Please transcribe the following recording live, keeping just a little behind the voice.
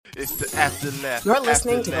It's the Afterlaugh. You're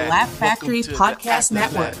listening to the Laugh Factory Podcast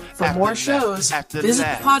Network. For more shows, visit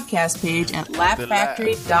the podcast page at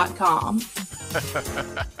laughfactory.com.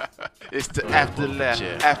 It's the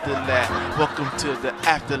Afterlaugh. Afterlaugh. Welcome to the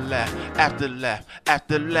Afterlaugh. Afterlaugh.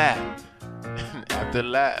 Afterlaugh.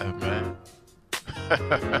 Afterlaugh, man.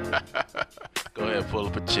 Go ahead, pull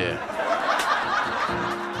up a chair.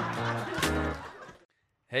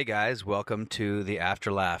 Hey guys, welcome to the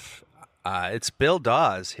Afterlaugh. It's Bill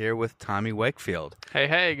Dawes here with Tommy Wakefield.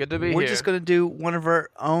 Hey, good to be here. We're just going to do one of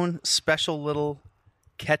our own special little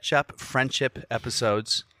catch-up friendship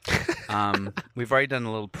episodes. We've already done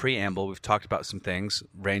a little preamble. We've talked about some things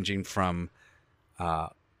ranging from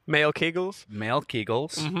Male Kegels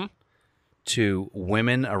mm-hmm. to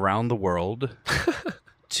women around the world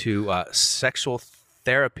to sexual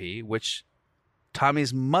therapy, which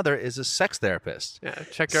Tommy's mother is a sex therapist. Yeah,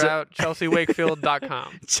 check her out,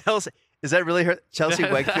 chelseawakefield.com. Chelsea, is that really her?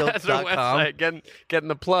 ChelseaWakefield.com? That's her website. Getting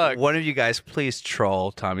the plug. One of you guys, please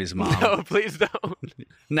troll Tommy's mom. No, please don't.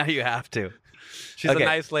 Now you have to. She's a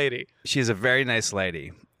nice lady. She's a very nice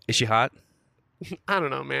lady. Is she hot? I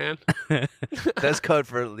don't know, man. That's code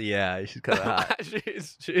for, yeah, she's kind of hot.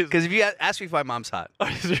 she's. Because if you ask me if my mom's hot.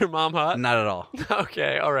 Is your mom hot? Not at all.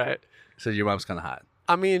 Okay, all right. So your mom's kind of hot.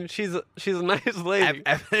 I mean, she's a nice lady.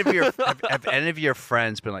 Have any of your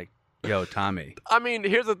friends been like, yo, Tommy? I mean,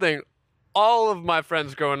 here's the thing. All of my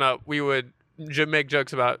friends growing up, we would make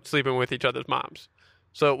jokes about sleeping with each other's moms.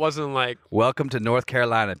 So it wasn't like... Welcome to North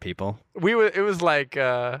Carolina, people. It was like...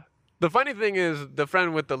 the funny thing is, the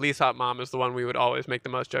friend with the least hot mom is the one we would always make the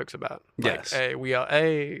most jokes about. Like, yes. Hey,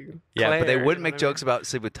 yeah, Claire, but they wouldn't make I mean? jokes about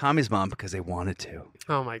sleep with Tommy's mom because they wanted to.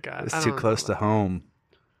 Oh, my God. It's too close to home.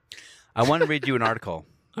 I want to read you an article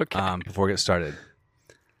before we get started.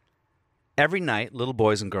 Every night, little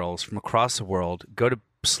boys and girls from across the world go to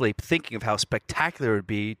sleep thinking of how spectacular it would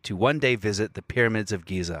be to one day visit the pyramids of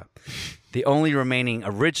Giza, the only remaining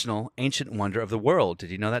original ancient wonder of the world.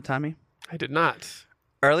 Did you know that, Tommy? I did not.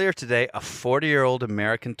 Earlier today, a 40-year-old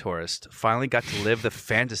American tourist finally got to live the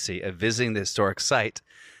fantasy of visiting the historic site,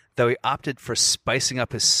 though he opted for spicing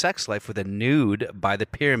up his sex life with a nude by the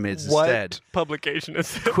pyramids instead. What publication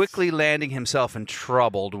is this? Quickly landing himself in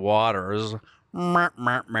troubled waters.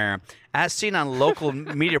 As seen on local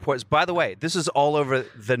media reports. By the way, this is all over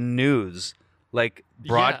the news, like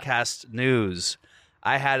broadcast news.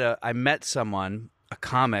 I met someone, a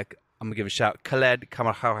comic, I'm going to give a shout, Khaled,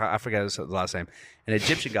 I forget his last name, an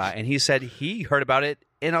Egyptian guy, and he said he heard about it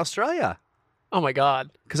in Australia. Oh, my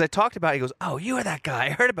God. Because I talked about it, he goes, oh, you were that guy. I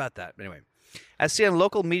heard about that. Anyway, as seen on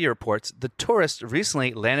local media reports, the tourist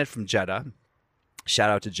recently landed from Jeddah. Shout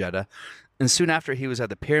out to Jeddah. And soon after, he was at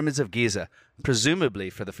the pyramids of Giza, presumably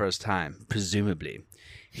for the first time. Presumably.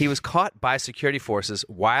 He was caught by security forces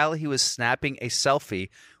while he was snapping a selfie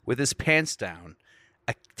with his pants down,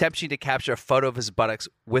 attempting to capture a photo of his buttocks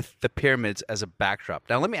with the pyramids as a backdrop.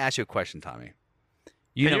 Now, let me ask you a question, Tommy.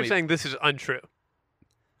 You're saying this is untrue.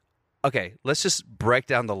 Okay, let's just break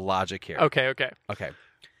down the logic here. Okay.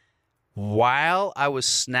 While I was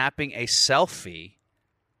snapping a selfie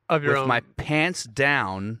Of your with own... my pants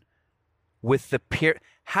down with the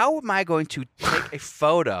how am I going to take a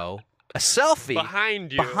photo, a selfie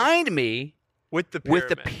behind me with the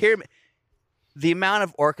pyramid? The amount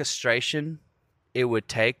of orchestration it would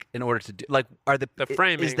take in order to do, like, the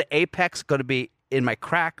framing. Is the apex going to be in my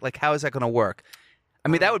crack? Like, how is that going to work? I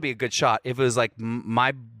mean, that would be a good shot if it was like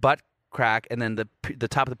my butt crack and then the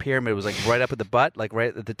top of the pyramid was like right up at the butt, like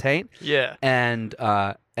right at the taint. Yeah. And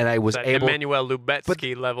I was that able... Emmanuel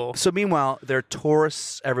Lubetsky level. So meanwhile, there are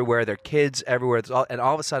tourists everywhere, there are kids everywhere, and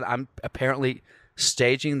all of a sudden I'm apparently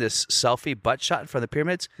staging this selfie butt shot in front of the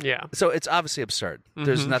pyramids. Yeah. So it's obviously absurd. Mm-hmm.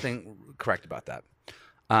 There's nothing correct about that.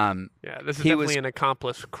 This is definitely an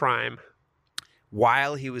accomplice crime.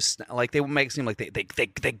 While he was... Like, they would make it seem like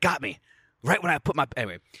they got me. Right when I put my...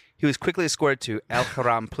 Anyway, he was quickly escorted to Al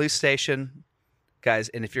Haram police station. Guys,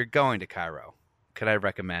 and if you're going to Cairo, can I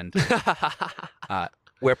recommend...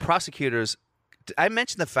 where prosecutors... I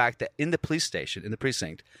mentioned the fact that in the police station, in the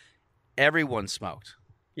precinct, everyone smoked.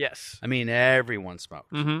 Yes. I mean, everyone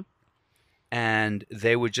smoked. Mm-hmm. And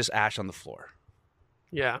they would just ash on the floor.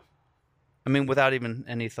 Yeah. I mean, without even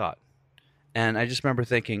any thought. And I just remember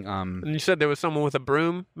thinking... and you said there was someone with a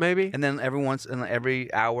broom, maybe? And then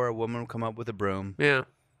every hour, a woman would come up with a broom. Yeah.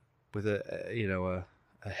 With a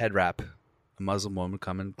head wrap. A Muslim woman would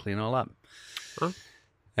come and clean it all up. Huh?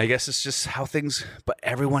 I guess it's just how things... But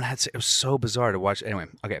everyone had... It was so bizarre to watch. Anyway,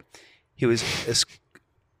 okay. He was...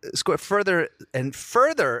 further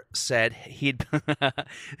said he'd...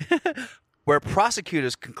 where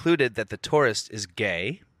prosecutors concluded that the tourist is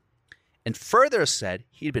gay and further said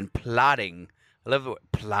he'd been plotting. I love the word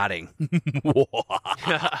plotting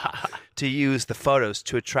to use the photos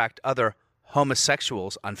to attract other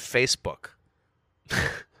homosexuals on Facebook.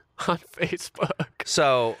 On Facebook.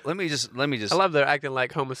 So let me just. I love they're acting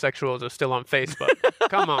like homosexuals are still on Facebook.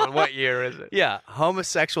 Come on, what year is it? Yeah,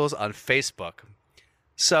 homosexuals on Facebook.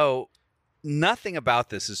 So nothing about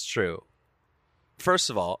this is true.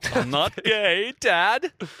 First of all, I'm not gay,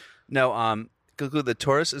 Dad. No, conclude the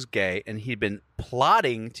tourist is gay, and he'd been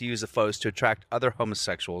plotting to use the photos to attract other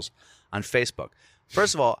homosexuals on Facebook.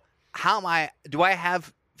 First of all, do I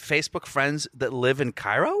have Facebook friends that live in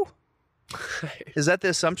Cairo? Is that the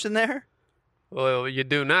assumption there? Well, you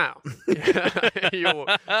do now. you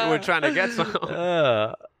were trying to get some.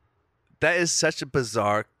 That is such a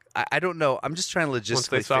bizarre. I don't know. I'm just trying to logistically Once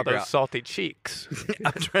they saw figure those out. salty cheeks.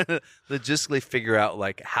 I'm trying to logistically figure out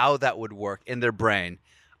like how that would work in their brain.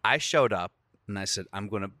 I showed up and I said, I'm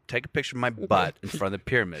going to take a picture of my butt in front of the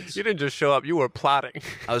pyramids. You didn't just show up. You were plotting.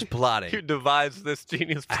 I was plotting. You devised this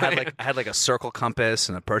genius plan. I had like a circle compass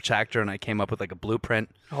and a perchactor, and I came up with like a blueprint.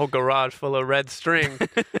 A whole garage full of red string.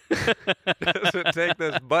 Doesn't take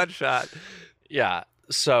this butt shot. Yeah.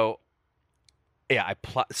 So, yeah,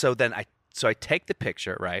 So I take the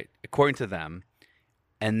picture, right, according to them,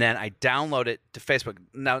 and then I download it to Facebook.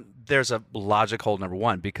 Now, there's a logic hole, number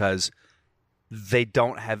one, because they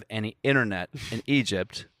don't have any internet in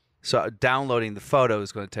Egypt. So downloading the photo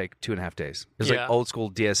is going to take 2.5 days. It's like old school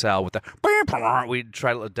DSL with the... We'd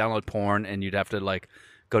try to download porn, and you'd have to, like,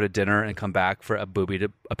 go to dinner and come back for a boobie to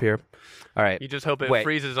appear. All right. You just hope it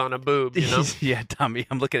freezes on a boob, you know? Yeah, Tommy,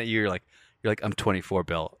 I'm looking at you. You're like, I'm 24,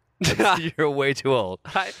 Bill. You're way too old.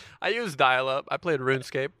 I used dial-up. I played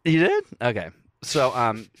RuneScape. You did? Okay.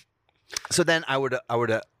 So so then I would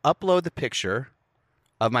upload the picture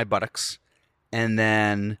of my buttocks and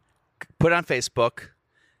then put it on Facebook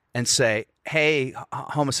and say, "Hey,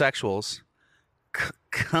 homosexuals,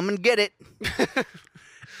 come and get it.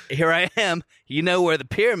 Here I am. You know where the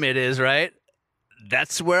pyramid is, right?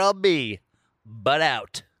 That's where I'll be. Butt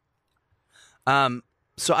out."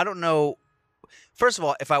 So I don't know. First of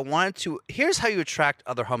all, if I wanted to, here's how you attract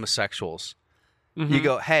other homosexuals. Mm-hmm. You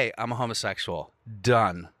go, "Hey, I'm a homosexual."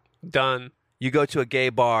 Done. You go to a gay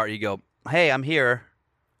bar. You go, "Hey, I'm here.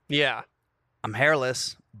 Yeah. I'm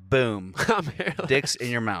hairless." Boom. I'm hairless. Dicks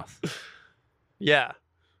in your mouth. Yeah.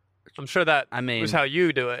 I'm sure that was how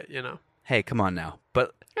you do it, you know. Hey, come on now.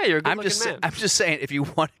 But hey, you're a good-looking man. I'm just saying, if you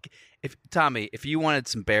wanted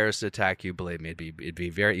some bears to attack you, believe me, it'd be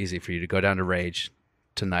very easy for you to go down to Rage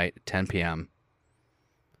tonight at 10 p.m.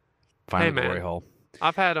 Find a glory hole.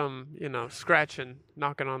 I've had them, scratching,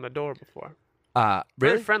 knocking on the door before. Really?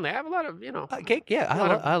 Very friendly. I have a lot of, gay. Yeah,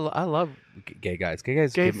 I love gay guys. Gay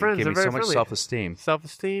guys gay give friends me are very so much friendly. self-esteem.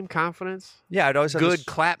 Self-esteem, confidence. Yeah, I'd always have good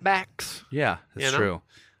clapbacks. Yeah, that's true.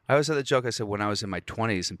 I always had the joke. I said when I was in my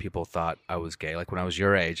 20s and people thought I was gay, like when I was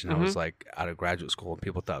your age and I was like out of graduate school and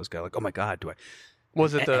people thought I was gay, like, "Oh my God, do I?"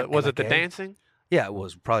 Was it the gay? dancing? Yeah, it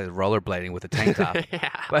was probably the rollerblading with a tank top. Yeah.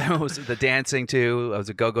 But it was the dancing too. I was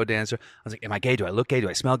a go-go dancer. I was like, "Am I gay? Do I look gay? Do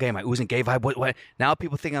I smell gay? Am I oozing gay vibe? What? Now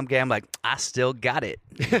people think I'm gay. I'm like, I still got it."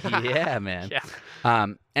 Yeah, man. Yeah.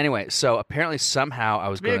 Anyway, so apparently somehow I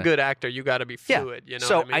was to be a good actor, you got to be fluid. Yeah. You know.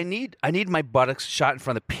 So what I mean? I need my buttocks shot in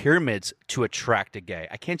front of the pyramids to attract a gay.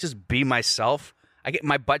 I can't just be myself.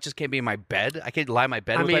 My butt just can't be in my bed. I can't lie in my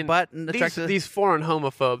bed with my butt and attract these foreign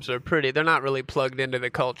homophobes are pretty. They're not really plugged into the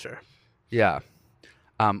culture. Yeah.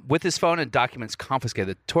 With his phone and documents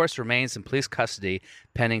confiscated, the tourist remains in police custody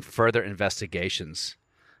pending further investigations.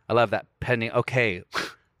 I love that. Pending. Okay,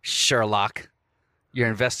 Sherlock, your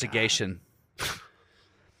investigation.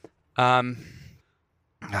 Oh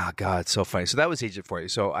God, it's so funny. So that was Egypt for you.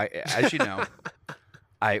 So as you know,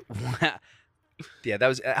 yeah, that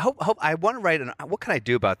was. I want to write. What can I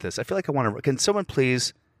do about this? I feel like I want to. Can someone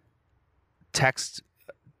please text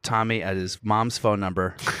Tommy at his mom's phone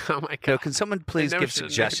number? Oh my God! Can someone please give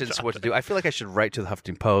suggestions what to do? I feel like I should write to the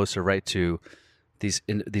Huffington Post or write to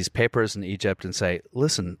these papers in Egypt and say,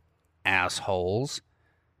 "Listen, assholes,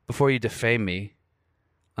 before you defame me,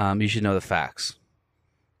 you should know the facts,"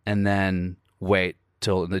 and then wait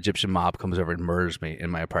till an Egyptian mob comes over and murders me in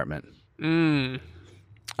my apartment. I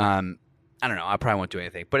don't know. I probably won't do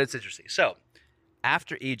anything, but it's interesting. So,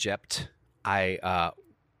 after Egypt, I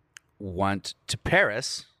went to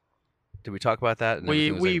Paris. Did we talk about that? And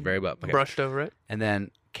we brushed over it. And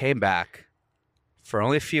then came back for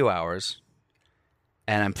only a few hours,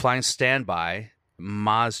 and I'm flying standby.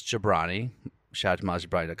 Maz Jabrani, shout out to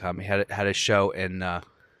MazJabrani.com. He had a show in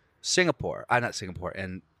Singapore. Not Singapore,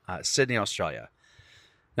 in Sydney, Australia.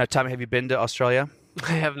 Now, Tommy, have you been to Australia?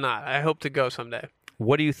 I have not. I hope to go someday.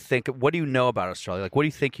 What do you think? What do you know about Australia? Like, what do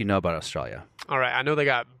you think you know about Australia? All right, I know they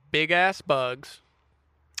got big-ass bugs,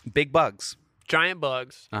 Big bugs. giant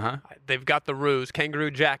bugs. Uh-huh. They've got the roos.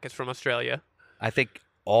 Kangaroo Jack is from Australia. I think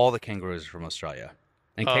all the kangaroos are from Australia.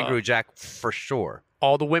 And Kangaroo Jack for sure.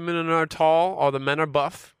 All the women are tall. All the men are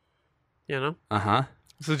buff. You know? Uh-huh.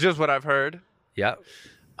 This is just what I've heard. Yeah.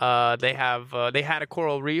 They had a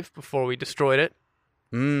coral reef before we destroyed it.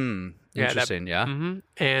 Interesting, yeah. Mm-hmm.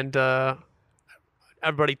 And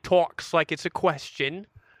everybody talks like it's a question.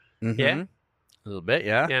 Mm-hmm. Yeah? A little bit,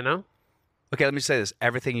 yeah. You know? Okay, let me say this.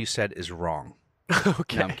 Everything you said is wrong.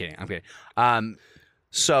 Okay. No, I'm kidding.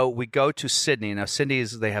 So we go to Sydney. Now,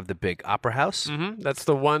 they have the big opera house. Mm-hmm. That's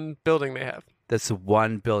the one building they have. That's the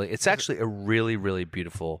one building. It's actually a really, really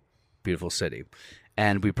beautiful, beautiful city.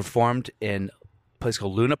 And we performed in a place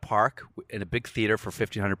called Luna Park in a big theater for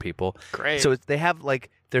 1,500 people. Great. So they have like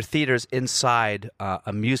their theaters inside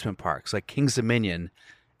amusement parks, like King's Dominion,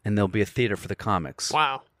 and there'll be a theater for the comics.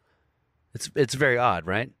 Wow. It's very odd,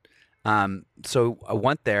 right? So I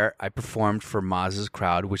went there. I performed for Maz's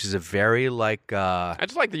crowd, which is a very like. I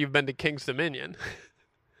just like that you've been to King's Dominion.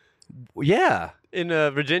 Yeah. In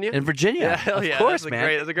Virginia? In Virginia. Yeah, hell of yeah. course, That's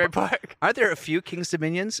man. That's a great park. Aren't there a few King's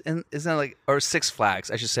Dominions? And isn't that like, or Six Flags?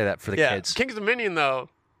 I should say that for the kids. King's Dominion, though.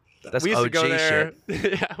 That's we used OG to go there.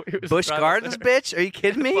 shit. Yeah, we used to Busch drive up Gardens, there. bitch? Are you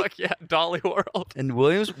kidding me? Fuck yeah, Dolly World. And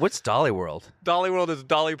Williams, what's Dolly World? Dolly World is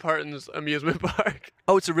Dolly Parton's amusement park.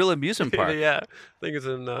 Oh, it's a real amusement park. Yeah, I think it's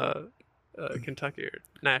in Kentucky or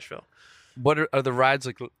Nashville. What are the rides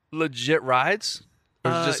like? Legit rides?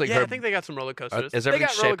 Or is it just like yeah, her, I think they got some roller coasters. is they everything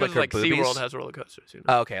got roller shaped like coasters her like boobies? SeaWorld has roller coasters. You know?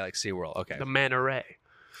 Oh, okay, like SeaWorld. Okay. The Manta Ray.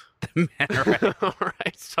 Right. All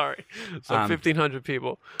right, sorry. So 1,500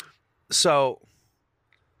 people. So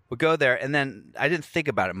we go there, and then I didn't think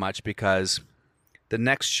about it much because the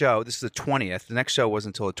next show, this is the 20th, the next show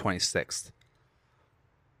wasn't until the 26th.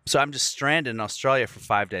 So I'm just stranded in Australia for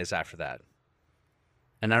 5 days after that.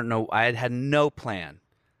 And I don't know, I had no plan.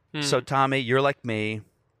 So Tommy, you're like me.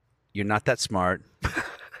 You're not that smart.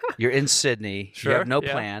 You're in Sydney. Sure, You have no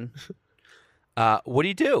yeah. plan. What do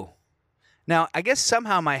you do? Now, I guess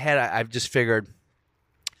somehow in my head, I've just figured,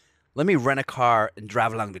 let me rent a car and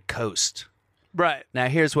drive along the coast. Right. Now,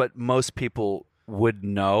 here's what most people would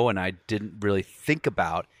know, and I didn't really think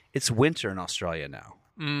about. It's winter in Australia now.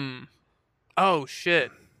 Oh,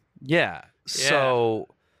 shit. Yeah. So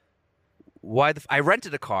why I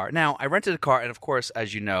rented a car. Now, I rented a car, and of course,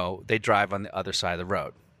 as you know, they drive on the other side of the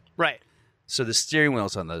road. Right. So the steering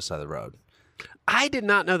wheel's on the other side of the road. I did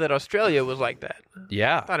not know that Australia was like that.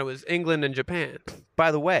 Yeah. I thought it was England and Japan.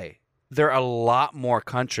 By the way, there are a lot more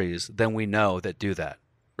countries than we know that do that.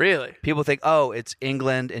 Really? People think, oh, it's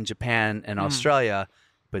England and Japan and Australia,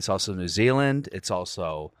 but it's also New Zealand. It's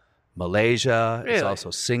also Malaysia. It's Really?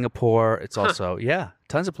 also Singapore. It's also,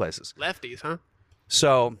 tons of places. Lefties, huh?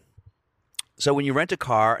 So when you rent a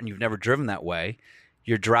car and you've never driven that way,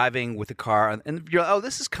 you're driving with a car and you're like, oh,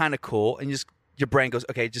 this is kind of cool. And your brain goes,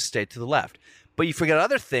 okay, just stay to the left. But you forget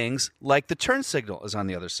other things like the turn signal is on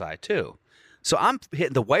the other side too. So I'm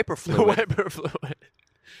hitting the wiper The fluid wiper fluid.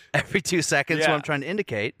 every 2 seconds when I'm trying to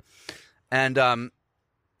indicate. And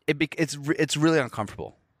it's really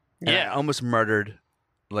uncomfortable. And I Yeah. almost murdered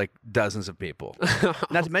like dozens of people.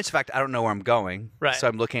 Not to mention the fact I don't know where I'm going. Right. So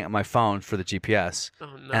I'm looking at my phone for the GPS. Oh,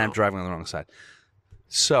 no. And I'm driving on the wrong side.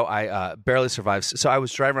 So I barely survived. So I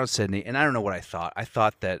was driving around Sydney, and I don't know what I thought. I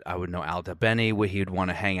thought that I would know Al Benny, he would want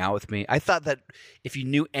to hang out with me. I thought that if you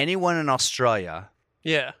knew anyone in Australia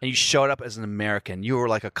Yeah. and you showed up as an American, you were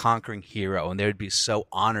like a conquering hero, and they would be so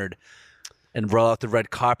honored and roll out the red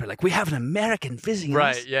carpet like, we have an American visiting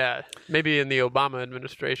us. Right, yeah. Maybe in the Obama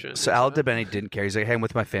administration. So Al Benny didn't care. He's like, hey, I'm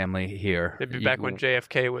with my family here. Maybe back when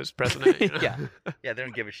JFK was president. You know? Yeah, they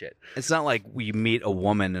don't give a shit. It's not like we meet a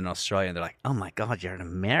woman in Australia and they're like, oh my God, you're an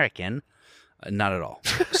American. Not at all.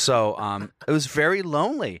 So it was very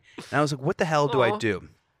lonely. And I was like, what the hell do I do?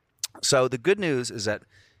 So the good news is that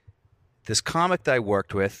this comic that I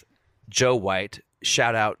worked with, Joe White,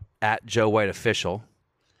 shout out at Joe White Official,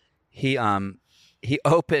 he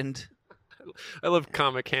opened... I love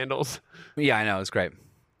comic handles. Yeah, I know. It's great.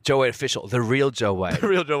 Joe White Official, the real Joe White. The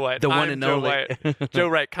real Joe White. The one I'm and Joe only. White. Joe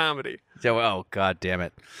White comedy. Joe, oh, God damn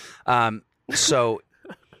it. So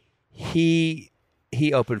he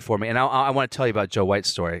opened for me, and I want to tell you about Joe White's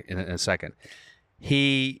story in a second.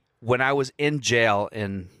 When I was in jail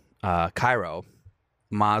in Cairo,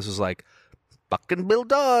 Maz was like, fucking Bill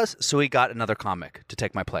Dawes. So he got another comic to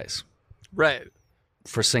take my place Right.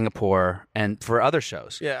 for Singapore and for other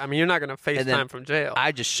shows. Yeah, I mean, you're not going to And then FaceTime from jail.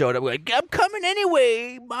 I just showed up like, I'm coming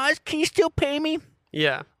anyway. Maz, can you still pay me?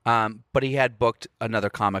 yeah. But he had booked another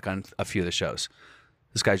comic on a few of the shows.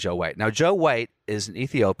 This guy Joe White. Now Joe White is an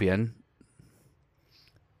Ethiopian.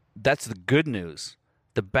 That's the good news.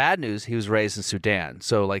 The bad news, he was raised in Sudan.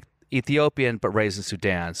 So like Ethiopian but raised in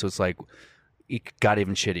Sudan. So it's like he got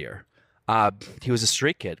even shittier. He was a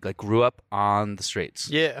street kid, like grew up on the streets.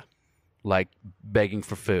 Yeah. Like begging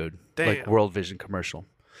for food. Damn. Like World Vision commercial.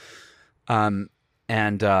 And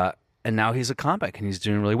now he's a comic and he's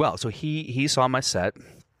doing really well. So he saw my set,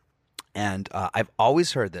 and I've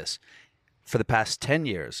always heard this for the past 10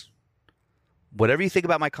 years. Whatever you think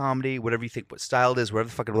about my comedy, whatever you think what style it is, whatever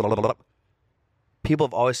the fucking blah, blah, blah, blah, people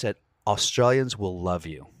have always said Australians will love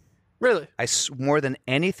you. Really? More than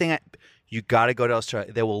anything, you got to go to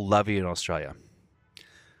Australia. They will love you in Australia.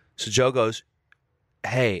 So Joe goes,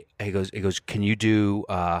 hey, he goes, can you do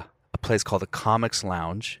a place called the Comics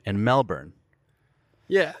Lounge in Melbourne?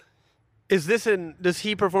 Yeah. Does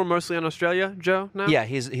he perform mostly in Australia, Joe, now? Yeah,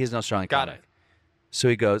 he's an Australian Got comic. it. So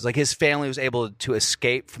he goes, like his family was able to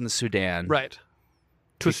escape from the Sudan. Right.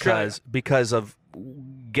 To Australia. Because of,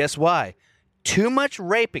 guess why? Too much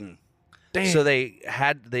raping. Damn. So they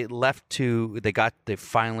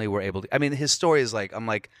finally were able to, I mean, his story is like, I'm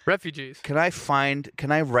like, refugees. can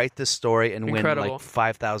I write this story and Incredible. win like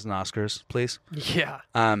 5,000 Oscars, please? Yeah.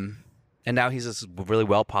 And now he's this really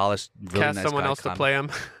well polished, really Cast nice someone guy, else to comic. play him.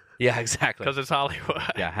 Yeah, exactly. Because it's Hollywood.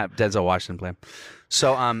 Yeah, have Denzel Washington play him.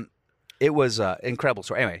 So it was an incredible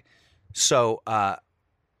story. Anyway, so I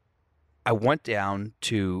went down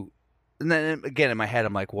to, and then again in my head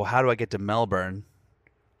I'm like, well, how do I get to Melbourne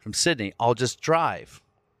from Sydney? I'll just drive,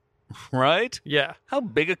 right? Yeah. How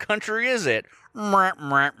big a country is it?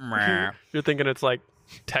 You're thinking it's like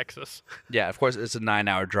Texas. Yeah, of course it's a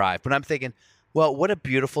 9-hour drive, but I'm thinking, well, what a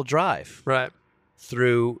beautiful drive Right.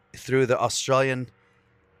 through the Australian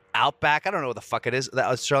outback. I don't know what the fuck it is, the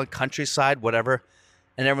Australian countryside, whatever.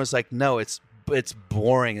 And everyone's like, no, it's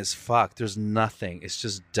boring as fuck. There's nothing. It's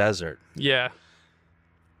just desert. Yeah.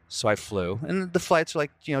 So I flew, and the flights are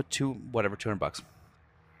like, $200.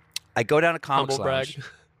 I go down to Comics Humble Lounge. brag.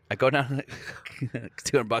 I go down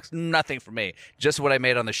 $200. Nothing for me. Just what I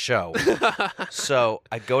made on the show. So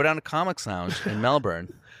I go down to Comics Lounge in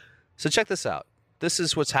Melbourne. So check this out. This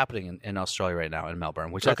is what's happening in Australia right now in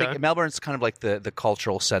Melbourne, which I think Melbourne's kind of like the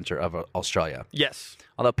cultural center of Australia. Yes.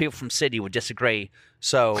 Although people from Sydney would disagree.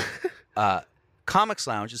 So Comics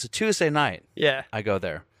Lounge is a Tuesday night. Yeah. I go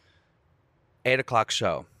there. 8:00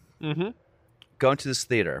 show. Mm-hmm. Go into this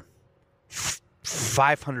theater.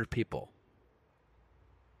 500 people.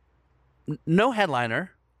 No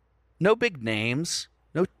headliner. No big names.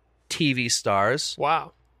 No TV stars.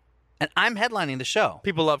 Wow. And I'm headlining the show.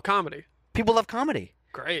 People love comedy. People love comedy.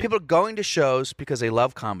 Great. People are going to shows because they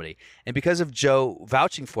love comedy. And because of Joe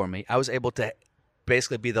vouching for me, I was able to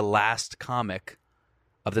basically be the last comic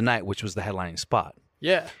of the night, which was the headlining spot.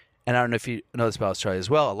 Yeah. And I don't know if you know this about Australia as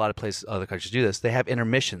well. A lot of places, other countries do this. They have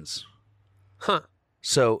intermissions. Huh.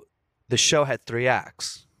 So the show had 3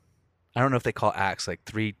 acts. I don't know if they call acts like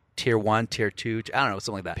 3, tier 1, tier 2. I don't know,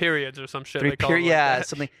 something like that. Periods or some shit. 3 they call it like that.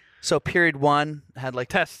 something. So period 1 had like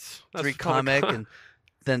Tests. That's 3 what they comic call it. and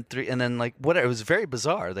then 3, and then like whatever. It was very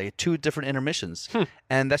bizarre. They had 2 different intermissions,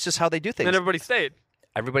 and that's just how they do things. And everybody stayed.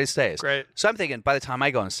 Everybody stays. Great. So I'm thinking by the time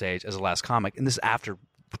I go on stage as a last comic, and this is after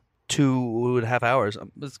 2.5 hours,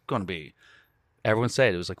 it's going to be, everyone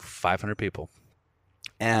stayed. It was like 500 people.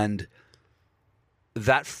 And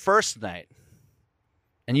that first night,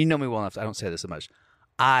 and you know me well enough, I don't say this so much,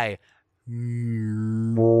 I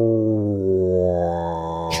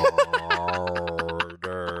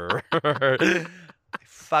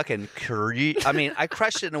fucking I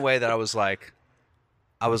crushed it in a way that I was like,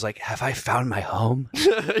 have I found my home?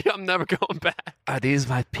 I'm never going back. Are these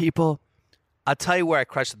my people? I'll tell you where I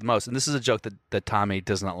crushed it the most, and this is a joke that Tommy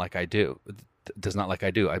does not like I do.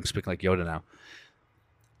 I'm speaking like Yoda now.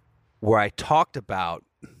 Where I talked about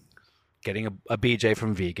getting a BJ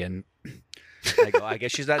from vegan. I go, I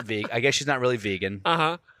guess she's not vegan. I guess she's not really vegan.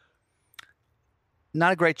 Uh-huh.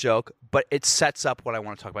 Not a great joke, but it sets up what I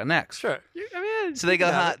want to talk about next. Sure. So they go,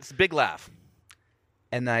 it's a big laugh.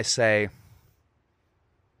 And then I say,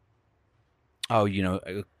 oh, you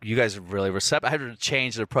guys are really receptive. I had to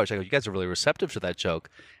change the approach. I go, you guys are really receptive to that joke.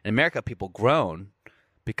 In America, people groan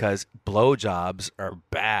because blowjobs are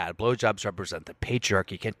bad. Blowjobs represent the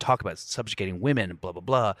patriarchy. You can't talk about subjugating women and blah, blah,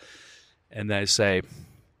 blah. And then I say,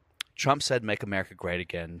 Trump said, make America great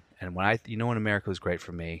again. And when America was great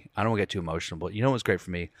for me, I don't want to get too emotional, but you know what was great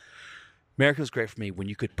for me? America was great for me when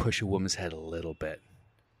you could push a woman's head a little bit.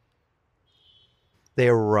 They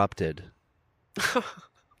erupted.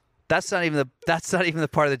 That's not even the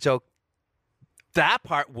part of the joke. That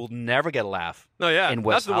part will never get a laugh. No, yeah. In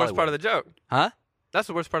West That's the worst part of Hollywood. the joke. Huh? That's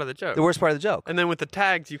the worst part of the joke. The worst part of the joke. And then with the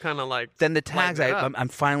tags, you kind of like. Then the tags, lighten it up. I'm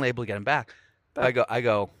finally able to get them back. I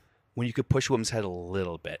go. When you could push a woman's head a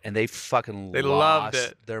little bit, and they fucking loved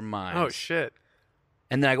it. Their minds. Oh shit.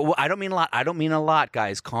 And then I go, well, I don't mean a lot. I don't mean a lot,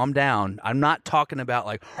 guys. Calm down. I'm not talking about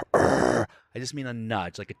like, I just mean a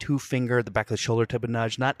nudge, like a 2-finger, the back of the shoulder type of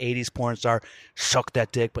nudge. Not 80s porn star, suck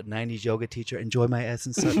that dick, but 90s yoga teacher, enjoy my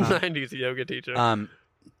essence. 90s yoga teacher.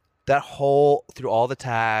 That whole, through all the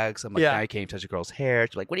tags, I'm like, now you can't touch a girl's hair.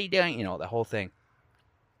 She's like, what are you doing? You know, the whole thing.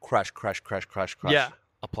 Crush. Yeah.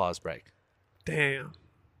 Applause break. Damn.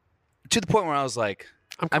 To the point where I was like,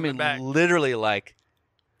 back. literally like,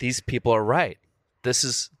 these people are right. This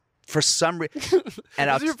is, for some reason. And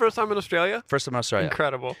This is your first time in Australia? First time in Australia.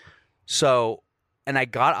 Incredible. So, and I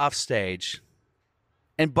got off stage.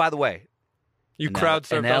 And by the way, You crowd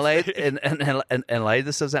surfed in LA, off stage. in LA,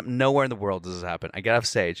 this doesn't happen. Nowhere in the world does this happen. I get off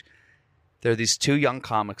stage. There are these 2 young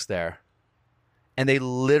comics there. And they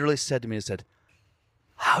literally said to me,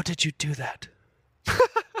 how did you do that?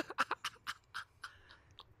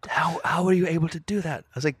 How were you able to do that?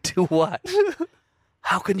 I was like, do what?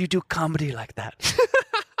 How can you do comedy like that?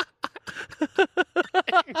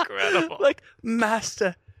 Incredible. Like,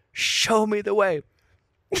 master, show me the way.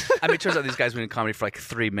 I mean, it turns out these guys been in comedy for like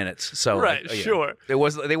 3 minutes. So Right, like, sure. They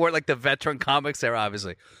weren't like the veteran comics there,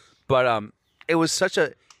 obviously. But it was such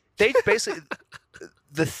a, they basically,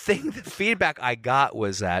 the feedback I got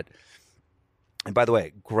was that, and by the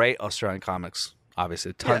way, great Australian comics,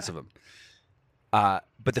 obviously, tons of them.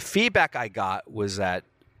 But the feedback I got was that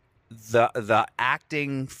the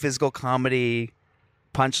acting, physical comedy,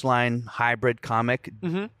 punchline, hybrid comic,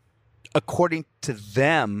 according to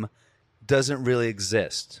them, doesn't really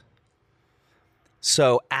exist.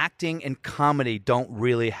 So acting and comedy don't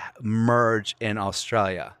really merge in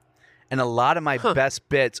Australia. And a lot of my best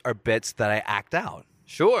bits are bits that I act out.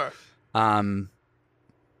 Sure.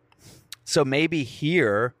 So maybe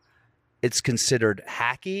here it's considered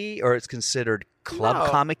hacky, or it's considered club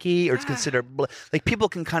comic-y, or it's considered like people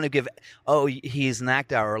can kind of give, oh, he's an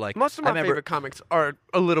actor, or like Most of my favorite comics are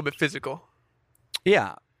a little bit physical.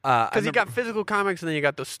 Yeah. Because you got physical comics and then you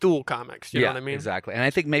got the stool comics. You know what I mean? Exactly. And I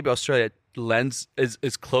think maybe Australia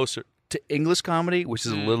is closer to English comedy, which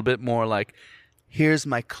is a little bit more like, here's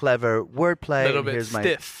my clever wordplay. A little bit here's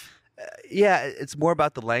stiff. It's more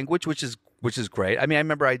about the language, which is great. I mean, I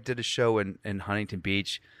remember I did a show in Huntington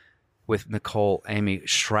Beach with Nicole Amy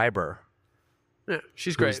Schreiber. Yeah,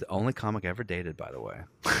 she's Who's great. the only comic I ever dated, by the way.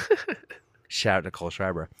 Shout out Nicole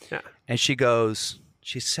Schreiber. Yeah. And she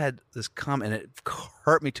said this comment, and it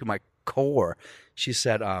hurt me to my core. She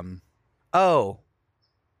said,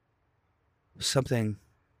 something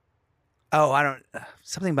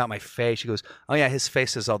about my face. She goes, oh yeah, his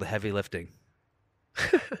face does all the heavy lifting.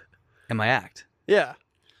 In my act. Yeah.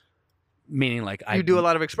 Meaning like You do a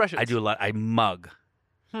lot of expressions. I do a lot. I mug.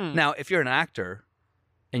 Now, if you're an actor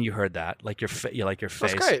and you heard that, like you like your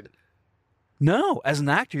face. That's great. No, as an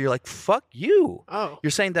actor, you're like, fuck you. Oh.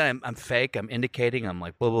 You're saying that I'm fake. I'm indicating. I'm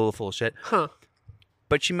like blah, blah, blah, full of shit. Huh.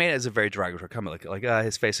 But she made it as a very derogatory comment, like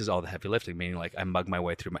his face is all the heavy lifting, meaning like I mug my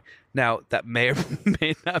way through my. Now that may or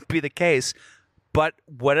may not be the case, but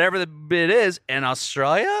whatever the bit is in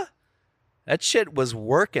Australia, that shit was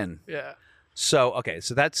working. Yeah. So okay,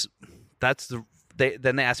 so that's the.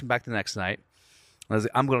 Then they asked me back the next night. I was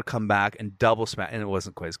like, I'm going to come back and double smash, and it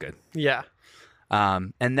wasn't quite as good. Yeah.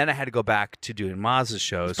 And then I had to go back to doing Maz's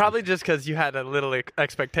shows. Probably just because you had a little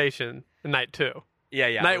expectation in night 2.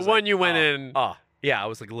 Yeah. Night 1, you went in. Oh, yeah, I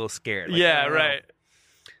was like a little scared. Like, yeah, oh, right.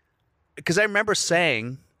 Because I remember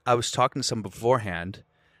saying, I was talking to someone beforehand.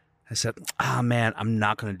 I said, oh man, I'm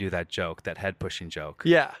not going to do that joke, that head pushing joke.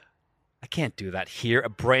 Yeah. I can't do that here. A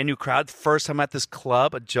brand new crowd, first time at this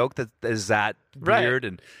club, a joke that is that weird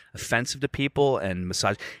and offensive to people and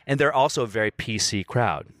massage. And they're also a very PC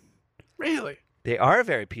crowd. Really? They are a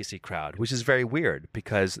very PC crowd, which is very weird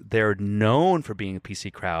because they're known for being a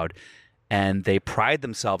PC crowd and they pride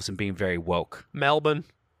themselves in being very woke. Melbourne.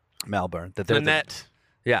 That they're Nanette.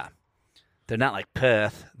 Yeah. They're not like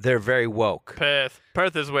Perth. They're very woke. Perth.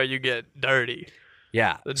 Perth is where you get dirty.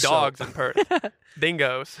 Yeah. The dogs in Perth.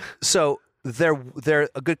 Dingoes. So they're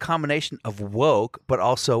a good combination of woke, but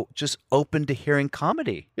also just open to hearing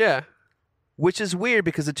comedy. Yeah. Which is weird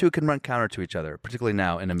because the two can run counter to each other, particularly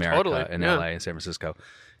now in America, in LA and San Francisco.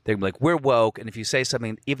 They're like, we're woke, and if you say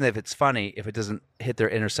something, even if it's funny, if it doesn't hit their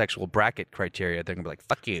intersexual bracket criteria, they're going to be like,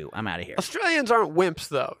 fuck you, I'm out of here. Australians aren't wimps,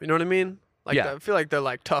 though. You know what I mean? Like, Yeah. I feel like they're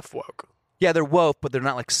like tough woke. Yeah, they're woke, but they're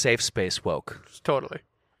not like safe space woke. Totally.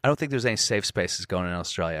 I don't think there's any safe spaces going in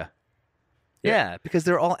Australia. Yeah, because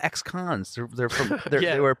they're all ex-cons. They're from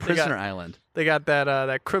Yeah, they were a they prisoner got- island. They got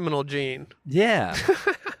that criminal gene. Yeah.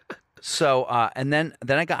 So and then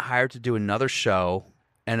I got hired to do another show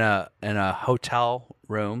in a hotel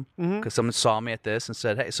room because someone saw me at this and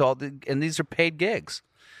said, "Hey, and these are paid gigs."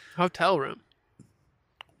 Hotel room.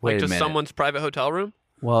 Wait Like a just minute. someone's private hotel room?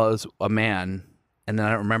 Well, it was a man, and then I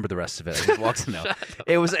don't remember the rest of it. I just walked to know.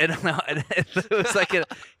 It was I don't know. It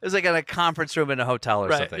was like in a conference room in a hotel or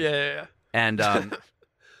Right. something. Yeah. And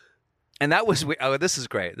and that was oh, this is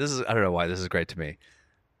great. This is I don't know why this is great to me.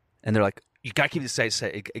 And they're like, you gotta keep the sets.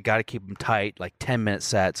 You gotta keep them tight, like 10-minute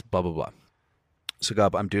sets. Blah blah blah. So go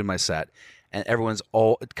up. I'm doing my set, and everyone's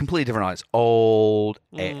completely different audience, old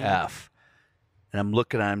AF. And I'm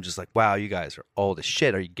looking at them just like, wow, you guys are old as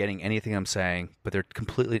shit. Are you getting anything I'm saying? But they're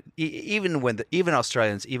completely even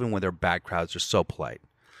Australians, even when they're bad crowds, they're so polite.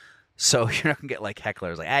 So you're not gonna get like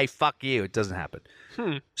hecklers like, hey, fuck you. It doesn't happen.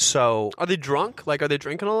 So Are they drunk? Like, are they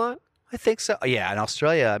drinking a lot? I think so. Yeah, in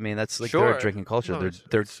Australia, I mean, that's like Sure. their drinking culture. No,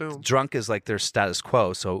 they're assume. drunk is like their status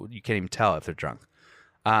quo, so you can't even tell if they're drunk.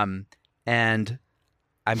 And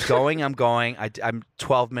I'm going. I'm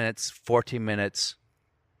 12 minutes, 14 minutes,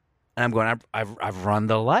 and I'm going. I've run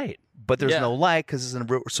the light, but there's no light because it's in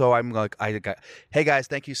a. So I'm like, hey guys,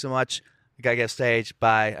 thank you so much. You gotta get off stage.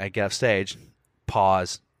 Bye. I get off stage.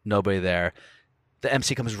 Pause. Nobody there. The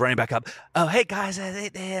MC comes running back up. Oh, hey guys,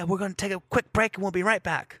 we're going to take a quick break and we'll be right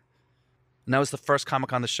back. And that was the first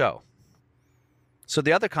comic on the show. So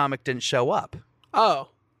the other comic didn't show up Oh.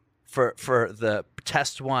 for the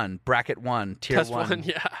test one, bracket one, tier Test one, one,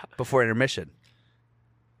 yeah. before intermission.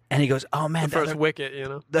 And he goes, oh man, The first wicket, you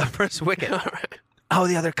know? the first wicket. All right. Oh,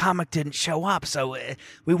 the other comic didn't show up, so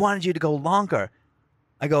we wanted you to go longer.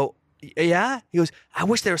 I go, yeah? He goes, I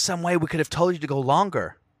wish there was some way we could have told you to go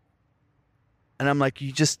longer. And I'm like,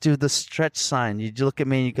 you just do the stretch sign. You look at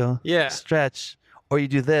me and you go, Yeah. stretch. Or you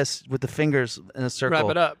do this with the fingers in a circle. Wrap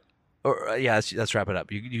it up. Or yeah, let's wrap it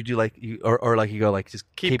up. You do like or like you go like just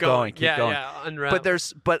keep going, keep yeah, going. Yeah, unravel.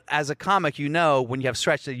 But as a comic, you know, when you have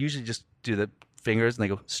stretch, they usually just do the fingers and they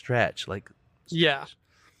go stretch like. Yeah.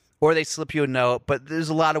 Or they slip you a note, but there's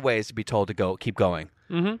a lot of ways to be told to keep going.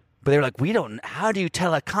 Mm-hmm. But they're like, we don't. How do you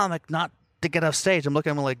tell a comic not to get off stage? I'm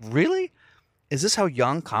looking at them like, really? Is this how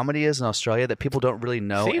young comedy is in Australia? That people don't really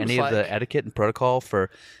know Seems any of the etiquette and protocol for?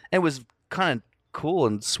 And it was kind of cool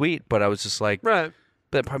and sweet, but I was just like, Right.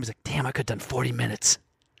 But part of me was like, damn, I could have done 40 minutes.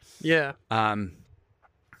 Yeah.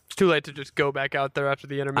 It's too late to just go back out there after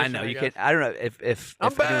the I intermission. know you guess. can. I don't know if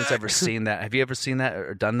I'm anyone's back! ever seen that. Have you ever seen that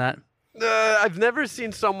or done that? I've never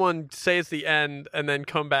seen someone say it's the end and then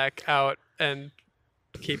come back out and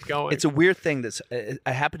keep going. It's a weird thing that's. It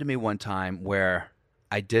happened to me one time where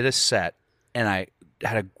I did a set and I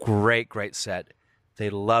had a great set. They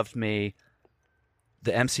loved me.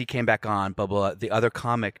 The MC came back on. Blah blah. The other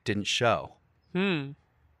comic didn't show. And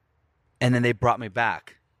then they brought me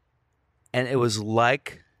back, and it was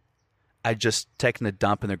like I'd just taken a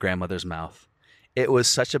dump in their grandmother's mouth. It was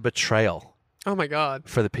such a betrayal Oh my god.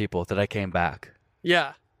 for the people that I came back.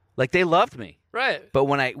 Yeah. Like they loved me. Right. But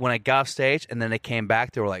when I got off stage and then they came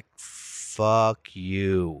back, they were like, "Fuck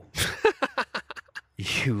you,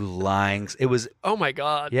 you lying." It was Oh my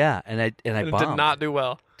god. yeah, and I And it bombed. did not do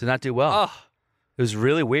well. Did not do well. Oh. It was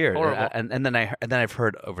really weird. Horrible. And then I've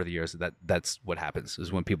heard over the years that that's what happens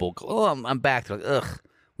is when people go, "Oh, I'm back." They're like, "Ugh,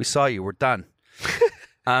 we saw you. We're done."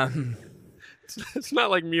 It's not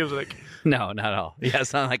like music. No, not at all. Yeah,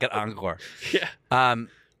 it's not like an encore. Yeah.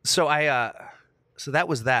 So that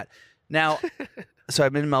was that. Now, so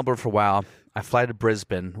I've been in Melbourne for a while. I fly to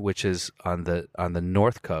Brisbane, which is on the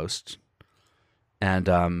north coast, and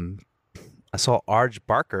I saw Arj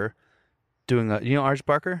Barker doing Arj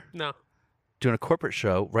Barker No. doing a corporate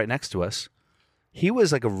show right next to us. He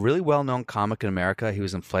was like a really well-known comic in America. He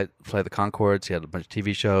was in Flight of the Conchords. He had a bunch of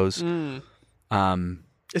TV shows.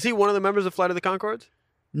 Is he one of the members of Flight of the Conchords?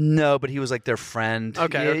 No, but he was like their friend.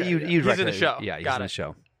 Okay, Yeah, okay, you'd yeah. He's in the recognize- show. Yeah, he's Got in the it.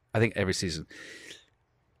 show. I think every season.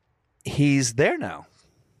 He's there now.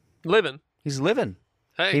 Living. He's living.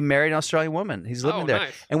 Hey. He married an Australian woman. He's living Oh, there.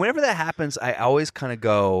 nice. And whenever that happens, I always kind of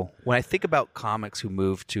go, when I think about comics who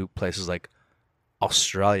move to places like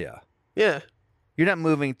Australia, Yeah. you're not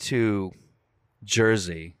moving to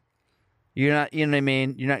Jersey. You're not, you know what I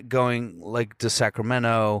mean? You're not going like to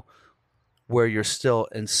Sacramento where you're still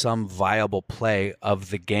in some viable play of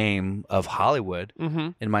the game of Hollywood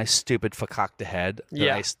in my stupid fakakta head that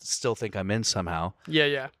Yeah. I still think I'm in somehow. Yeah,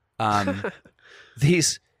 yeah.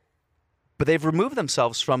 But they've removed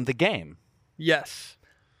themselves from the game. Yes.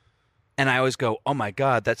 And I always go, oh my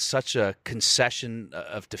God, that's such a concession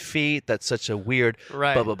of defeat. That's such a weird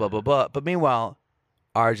Right. blah, blah, blah, blah, blah. But meanwhile,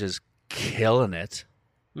 Arj is killing it.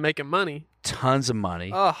 Making money. Tons of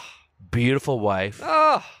money. Oh. Beautiful wife.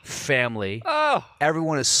 Oh. Family. Oh.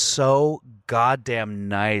 Everyone is so goddamn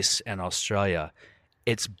nice in Australia.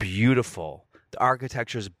 It's beautiful. The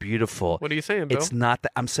architecture is beautiful. What are you saying, Bill? It's not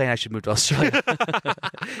that I'm saying I should move to Australia.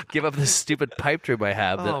 Give up this stupid pipe dream I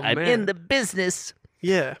have that I'm man. in the business.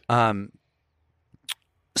 Yeah.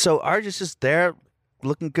 So Arj is just there,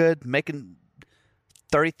 looking good, making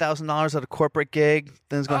 $30,000 at a corporate gig.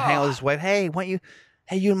 Then he's gonna hang out with his wife. Hey,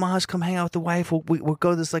 you and Maz come hang out with the wife. We'll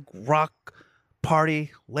go to this like rock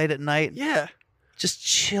party late at night. Yeah. Just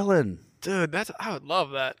chilling. Dude, I would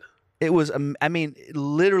love that. It was, I mean,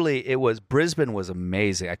 literally, it was, Brisbane was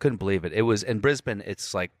amazing. I couldn't believe it. It was, in Brisbane,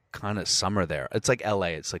 it's like kind of summer there. It's like LA.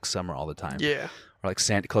 It's like summer all the time. Yeah. Or like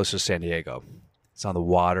closer to San Diego. It's on the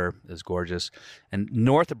water. It's gorgeous. And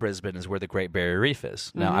north of Brisbane is where the Great Barrier Reef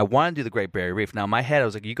is. Now, I want to do the Great Barrier Reef. Now, in my head, I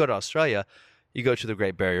was like, you go to Australia, you go to the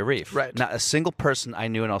Great Barrier Reef. Right. Not a single person I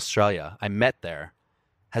knew in Australia, I met there,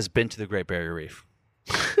 has been to the Great Barrier Reef.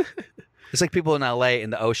 It's like people in LA in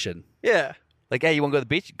the ocean. Yeah. Like, hey, you want to go to the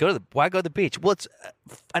beach? Why go to the beach? Well, it's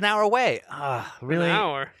an hour away. Really? An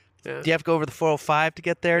hour. Yeah. Do you have to go over the 405 to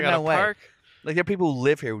get there? You gotta No way. park? Like, there are people who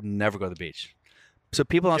live here who never go to the beach. So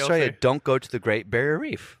people in Guilty. Australia don't go to the Great Barrier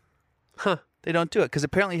Reef. Huh. They don't do it because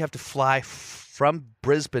apparently you have to fly from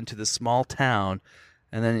Brisbane to the small town,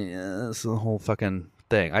 and then it's the whole fucking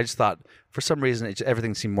thing. I just thought, for some reason,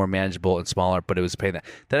 everything seemed more manageable and smaller, but it was a pain.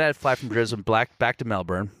 Then I had to fly from Brisbane back to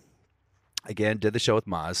Melbourne. Again, did the show with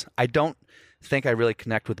Maz. I don't think I really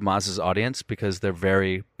connect with Maz's audience because they're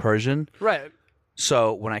very Persian. Right.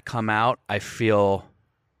 So when I come out, I feel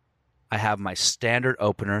I have my standard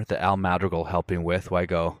opener that Al Madrigal helped me with, where I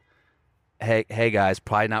go, hey guys,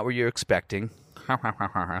 probably not what you're expecting.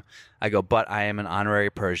 I go, but I am an honorary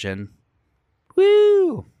Persian.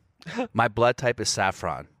 Woo! My blood type is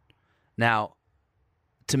saffron. Now,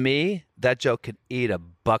 to me, that joke could eat a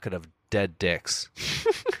bucket of dead dicks.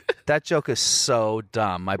 That joke is so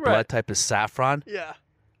dumb. My blood type is saffron. Yeah.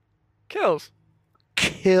 Kills.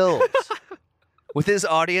 With his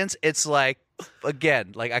audience, it's like,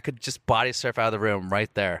 again, like I could just body surf out of the room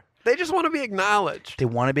right there. They just want to be acknowledged. They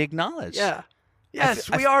want to be acknowledged. Yeah. Yes,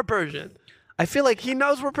 we are Persian. I feel like He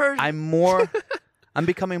knows we're Persian. I'm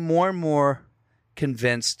becoming more and more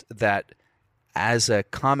convinced that as a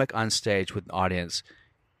comic on stage with an audience,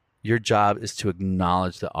 your job is to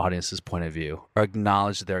acknowledge the audience's point of view or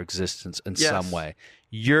acknowledge their existence in some way.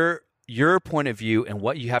 Your point of view and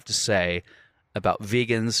what you have to say about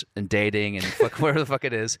vegans and dating and whatever the fuck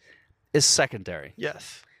it is secondary.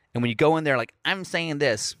 Yes. And when you go in there like, I'm saying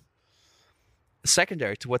this,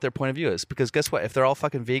 secondary to what their point of view is. Because guess what? If they're all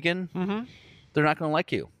fucking vegan, they're not going to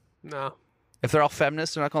like you. No. If they're all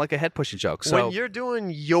feminists, they're not going to like a head-pushing joke. So when you're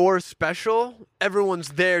doing your special, everyone's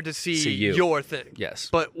there to see you. your thing. Yes.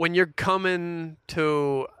 But when you're coming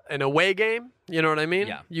to an away game, you know what I mean?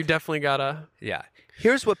 Yeah. You definitely got to... Yeah.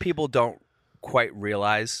 Here's what people don't quite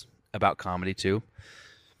realize about comedy, too.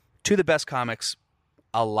 Two of the best comics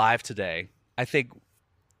alive today, I think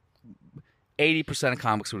 80% of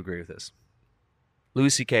comics would agree with this.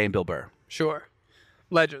 Louis C.K. and Bill Burr. Sure.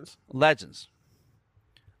 Legends.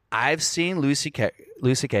 I've seen Louis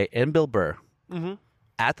C.K. and Bill Burr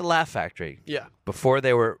at the Laugh Factory Yeah. before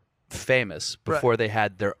they were famous, before they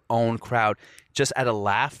had their own crowd. Just at a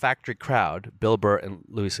Laugh Factory crowd, Bill Burr and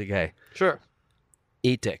Louis C.K. Sure.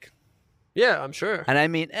 eat dick. Yeah, I'm sure. And I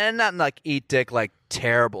mean, and not like eat dick like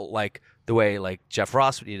terrible, like the way like Jeff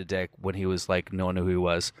Ross would eat a dick when he was like no one knew who he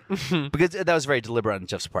was. Because that was very deliberate on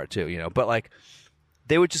Jeff's part too, you know. But like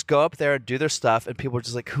they would just go up there and do their stuff and people were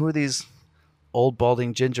just like, who are these old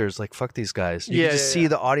balding gingers? Like, fuck these guys. You could just see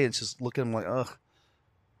the audience just looking at them like, ugh.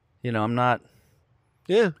 You know, I'm not.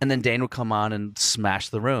 Yeah. And then Dane would come on and smash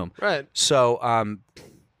the room. Right. So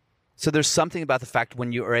so there's something about the fact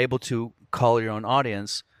when you are able to call your own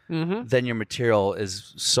audience, then your material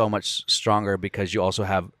is so much stronger because you also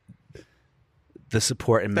have the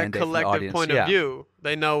support and That mandate from the collective audience. point of view.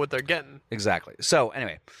 They know what they're getting. Exactly. So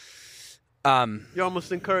anyway. You're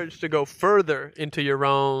almost encouraged to go further into your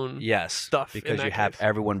own stuff. Because in you that have case.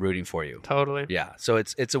 everyone rooting for you. Totally. Yeah. So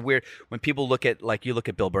it's a weird when people look at like you look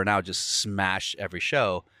at Bill Burr now just smash every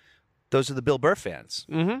show. Those are the Bill Burr fans.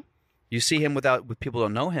 Mm-hmm. You see him with people who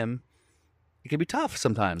don't know him. It can be tough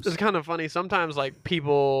sometimes. It's kind of funny. Sometimes like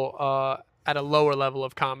people at a lower level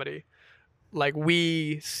of comedy, like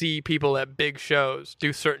we see people at big shows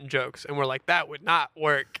do certain jokes and we're like, that would not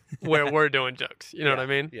work where we're doing jokes. You know what I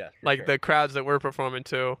mean? Yeah. Like the crowds that we're performing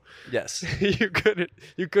to, Yes. you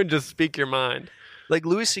couldn't just speak your mind. Like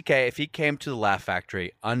Louis C.K., if he came to the Laugh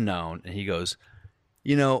Factory unknown and he goes,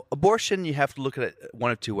 Abortion, you have to look at it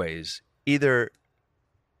one of two ways. Either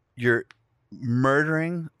you're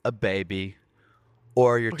murdering a baby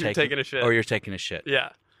or you're taking a shit. Or you're taking a shit. Yeah.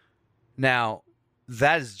 Now,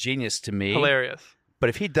 that is genius to me. Hilarious. But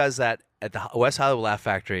if he does that at the West Hollywood Laugh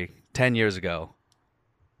Factory 10 years ago,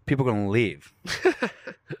 people are going to leave.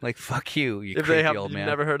 Like, fuck you, if creepy they old man. You've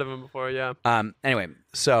never heard of him before, yeah. Anyway,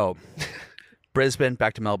 so Brisbane,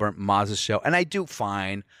 back to Melbourne, Maz's show. And I do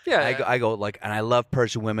fine. Yeah. I go like, and I love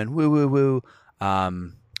Persian women, woo, woo, woo.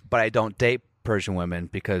 But I don't date Persian women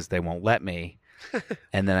because they won't let me.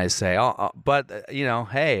 And then I say, but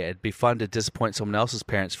hey, it'd be fun to disappoint someone else's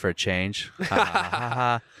parents for a change.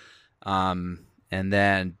 And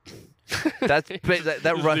then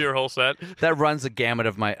that runs your whole set. That runs the gamut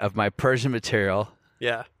of my Persian material.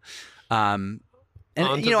 Yeah. And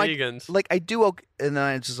on to vegans. I do okay, and then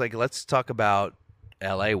I just like, let's talk about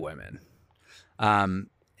LA women. And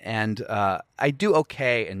I do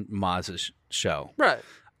okay in Maz's show. Right.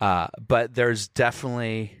 But there's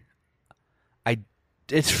definitely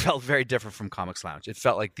it felt very different from Comics Lounge. It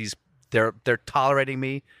felt like they're tolerating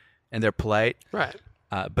me and they're polite. Right.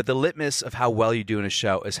 But the litmus of how well you do in a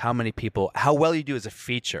show is how well you do as a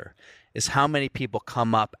feature is how many people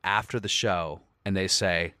come up after the show and they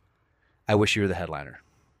say, I wish you were the headliner.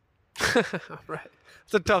 Right.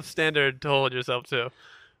 It's a tough standard to hold yourself to.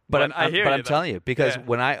 But I'm telling you, because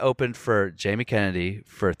when I opened for Jamie Kennedy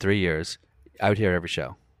for 3 years, I would hear every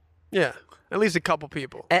show. Yeah. At least a couple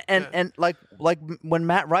people. And like when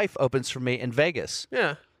Matt Rife opens for me in Vegas.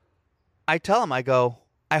 Yeah. I tell him, I go,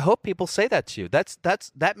 I hope people say that to you.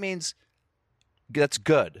 That means that's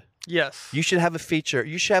good. Yes. You should have a feature.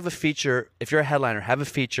 You should have a feature. If you're a headliner, have a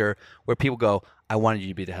feature where people go, I wanted you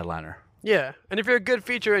to be the headliner. Yeah. And if you're a good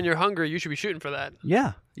feature and you're hungry, you should be shooting for that.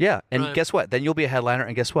 Yeah. Yeah. And guess what? Then you'll be a headliner.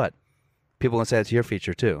 And guess what? People will say that's your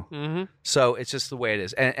feature too. Mm-hmm. So it's just the way it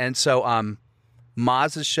is. And so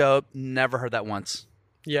Maz's show, never heard that once.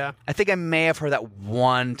 Yeah. I think I may have heard that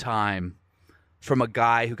one time from a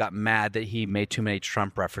guy who got mad that he made too many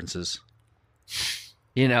Trump references.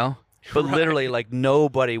 But literally, like,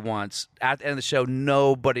 nobody wants, at the end of the show,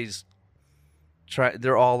 nobody's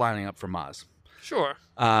they're all lining up for Maz. Sure.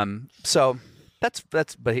 So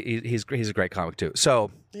but he's a great comic too.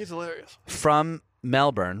 So he's hilarious. From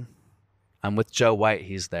Melbourne, I'm with Joe White.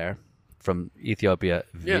 He's there from Ethiopia,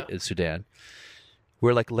 Sudan.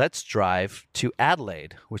 We're like, let's drive to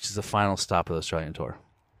Adelaide, which is the final stop of the Australian tour.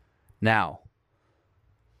 Now,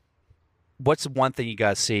 what's one thing you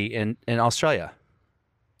guys see in Australia?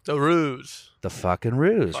 The Roos. The fucking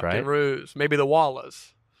Roos, right? Roos. Maybe the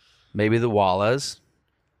Wallas. Maybe the Wallas.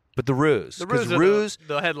 But the Roos. The Roos are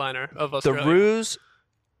the headliner of Australia. The Roos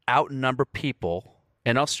outnumber people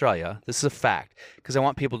in Australia. This is a fact. Because I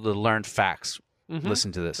want people to learn facts. Mm-hmm.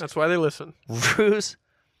 Listen to this. That's why they listen. Roos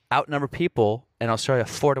outnumber people in Australia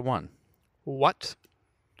 4-1. What?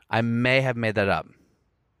 I may have made that up.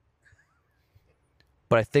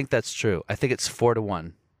 But I think that's true. I think it's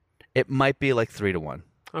 4-1. It might be like 3-1.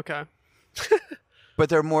 Okay. But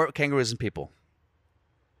there are more kangaroos than people.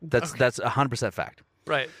 That's 100% fact.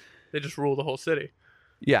 Right. They just rule the whole city.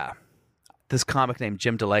 Yeah. This comic named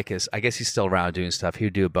Jim DeLakis, I guess he's still around doing stuff. He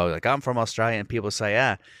would do a boat like, I'm from Australia, and people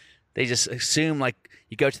say, they just assume like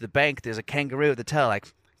you go to the bank, there's a kangaroo at the till, like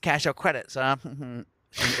cash out credits. And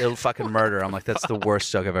it'll fucking murder. I'm like, that's the worst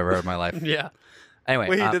joke I've ever heard in my life. Yeah.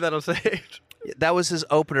 Anyway, he did that on stage. That was his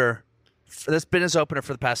opener. That's been his opener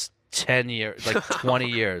for the past 10 years, like 20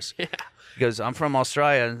 years. Yeah. He goes, I'm from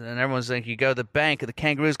Australia, and everyone's like, you go to the bank, and the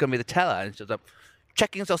kangaroo's going to be the teller. And he's like,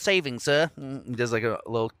 checkings or savings, sir. He does like a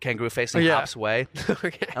little kangaroo face, and he hops away.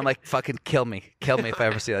 Okay. I'm like, fucking kill me if I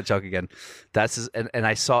ever see that joke again. That's his, and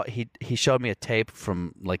I saw he showed me a tape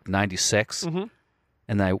from like '96,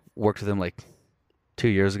 and I worked with him like 2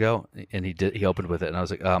 years ago, and he opened with it, and I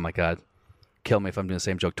was like, oh my god, kill me if I'm doing the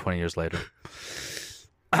same joke 20 years later.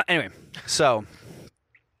 Anyway, so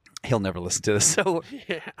he'll never listen to this. So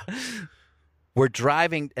we're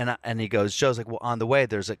driving, and he goes, Joe's like, well, on the way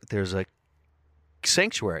there's a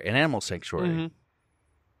sanctuary, an animal sanctuary,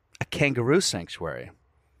 a kangaroo sanctuary.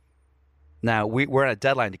 Now we're on a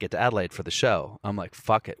deadline to get to Adelaide for the show. I'm like,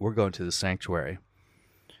 fuck it, we're going to the sanctuary.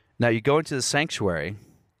 Now you go into the sanctuary,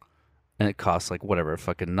 and it costs like whatever,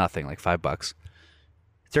 fucking nothing, like $5.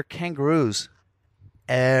 There are kangaroos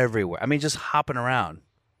everywhere. I mean, just hopping around,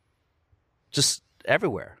 just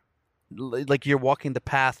everywhere. Like you're walking the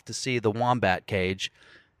path to see the wombat cage,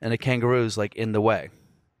 and a kangaroo's like in the way.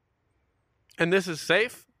 And this is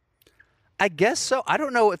safe? I guess so. I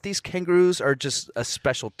don't know if these kangaroos are just a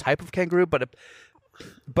special type of kangaroo, but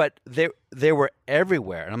they were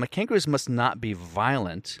everywhere. And I'm like, kangaroos must not be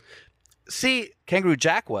violent. See, Kangaroo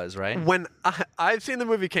Jack was, right? when I've seen the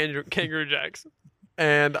movie Kangaroo Jacks,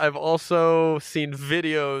 and I've also seen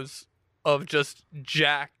videos of just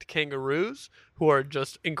jacked kangaroos who are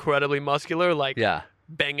just incredibly muscular, like Yeah.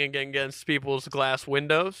 banging against people's glass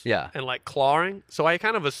windows Yeah. and like clawing. So I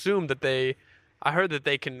kind of assumed that I heard that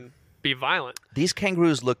they can be violent. These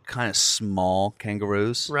kangaroos look kind of small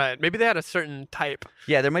kangaroos. Right. Maybe they had a certain type.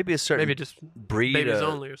 Yeah, there might be a certain Maybe just breed babies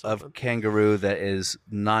only or of something. kangaroo that is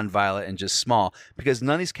non-violent and just small, because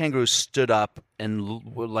none of these kangaroos stood up and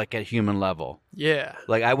were like at human level. Yeah.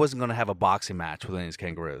 Like, I wasn't going to have a boxing match with any of these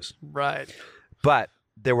kangaroos, Right. but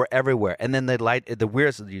they were everywhere. And then the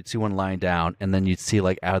weirdest is you'd see one lying down, and then you'd see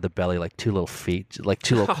like out of the belly like two little feet, like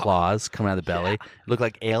two little claws coming out of the belly. It looked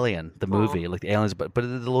like Alien, the movie, like the aliens, but the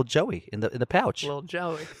little Joey in the pouch. Little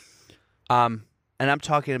Joey. And I'm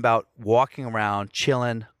talking about walking around,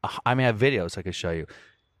 chilling. I have videos I could show you.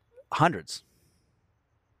 Hundreds.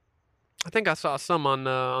 I think I saw some on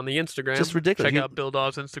the Instagram. Just ridiculous. Check out Bill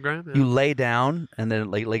Dawes' Instagram. Yeah. You lay down, and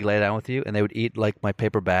then like lay down with you, and they would eat like my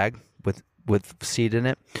paper bag with seed in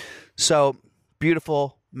it. So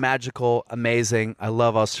beautiful, magical, amazing. I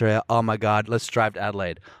love Australia. Oh my God. Let's drive to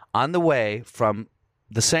Adelaide. On the way from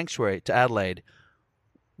the sanctuary to Adelaide,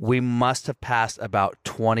 we must have passed about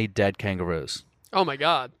 20 dead kangaroos. Oh my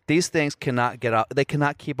God. These things cannot get off. They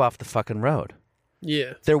cannot keep off the fucking road.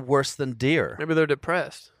 Yeah. They're worse than deer. Maybe they're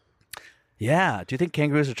depressed. Yeah. Do you think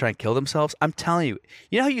kangaroos are trying to kill themselves? I'm telling you.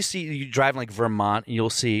 You know how you drive in like Vermont and you'll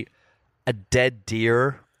see a dead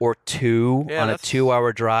deer or two on a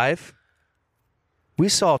 2-hour drive? We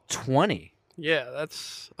saw 20 Yeah,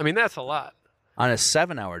 that's a lot. on a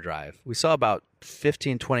 7-hour drive. We saw about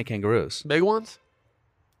 15, 20 kangaroos. Big ones?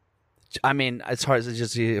 I mean, it's hard to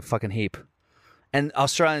just see a fucking heap. And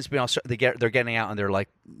Australians, they're getting out and they're like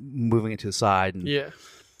moving it to the side. And, Yeah.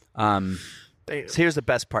 Damn. So here's the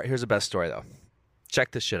best part. Here's the best story, though.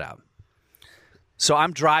 Check this shit out. So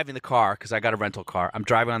I'm driving the car because I got a rental car. I'm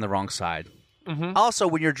driving on the wrong side. Mm-hmm. Also,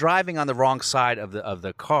 when you're driving on the wrong side of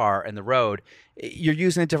the car and the road, you're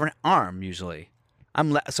using a different arm usually.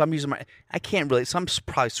 I'm using I can't really. So I'm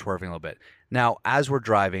probably swerving a little bit. Now, as we're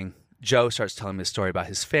driving, Joe starts telling me a story about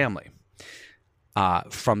his family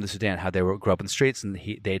from the Sudan, how they grew up in the streets and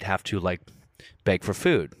they'd have to like beg for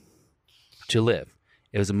food to live.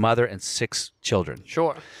 It was a mother and 6 children.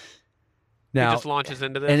 Sure. Now, he just launches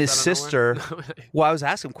into this. And his out of sister. nowhere. Well, I was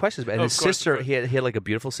asking him questions, and his of course, sister. of course. He had like a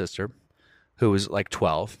beautiful sister, who was like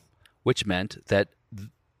 12, which meant that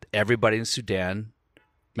everybody in Sudan,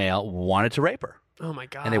 male, wanted to rape her, Oh my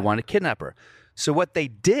God. and they wanted to kidnap her. So what they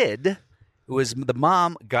did was the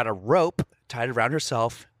mom got a rope, tied it around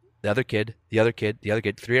herself, the other kid,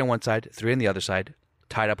 3 on one side, 3 on the other side,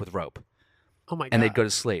 tied up with rope, Oh my God. and they'd go to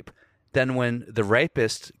sleep. Then when the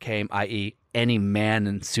rapist came, i.e. any man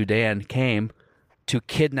in Sudan came to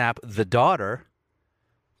kidnap the daughter,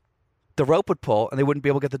 the rope would pull and they wouldn't be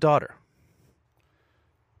able to get the daughter.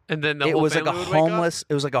 And then the It whole was like family a would wake up? homeless.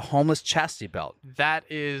 It was like a homeless chastity belt. That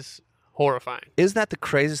is horrifying. Isn't that the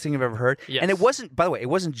craziest thing you've ever heard? Yes. And it wasn't. By the way, it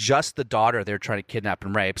wasn't just the daughter they were trying to kidnap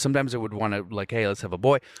and rape. Sometimes they would want to like, hey, let's have a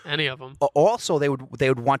boy. Any of them. Also, they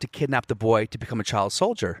would want to kidnap the boy to become a child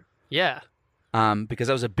soldier. Yeah. Because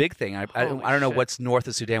that was a big thing. I don't know shit. what's north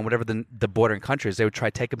of Sudan, whatever the bordering countries, they would try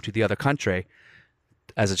to take him to the other country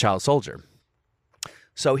as a child soldier.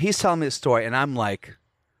 So he's telling me the story, and I'm like,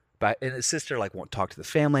 and his sister like won't talk to the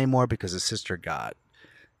family anymore because his sister got,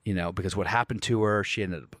 because what happened to her, she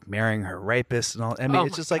ended up marrying her rapist and all. I mean, Oh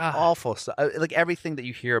it's my just like God. awful stuff, like everything that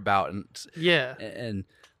you hear about, and Yeah.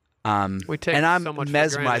 We take and I'm so much for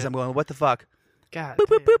mesmerized. granted. I'm going, what the fuck? God. Boop,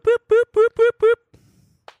 boop, damn. boop, boop, boop, boop, boop, boop.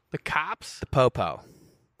 The cops? The popo,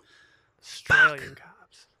 Australian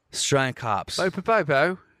cops. Australian cops.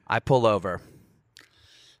 Popo. I pull over,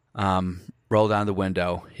 roll down the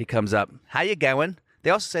window. He comes up. How you going? They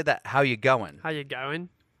also say that, how you going? How you going?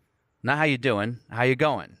 Not how you doing. How you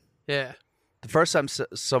going? Yeah. The first time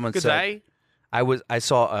someone Good said, day. I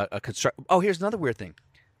saw a construct. Oh, here's another weird thing.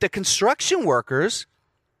 The construction workers,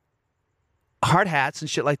 hard hats and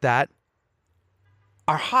shit like that,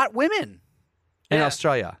 are hot women in Yeah.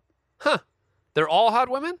 Australia. Huh. They're all hot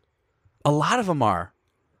women? A lot of them are.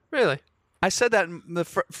 Really? I said that in the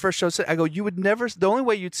first show. I go, you would never. The only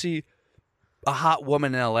way you'd see a hot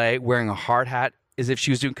woman in LA wearing a hard hat is if she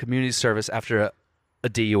was doing community service after a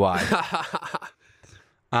DUI,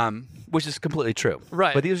 which is completely true.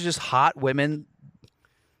 Right. But these are just hot women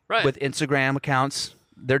Right. with Instagram accounts.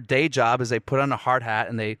 Their day job is they put on a hard hat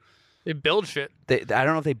and they build shit. I don't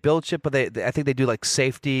know if they build shit, but I think they do like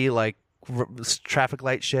safety, like traffic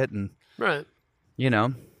light shit, and Right. you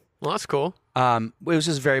know. Well, that's cool. It was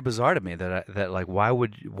just very bizarre to me that like why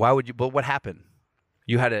would you? But what happened?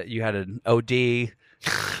 You had an OD.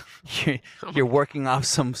 You're working off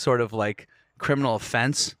some sort of like criminal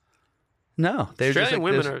offense. No, Australian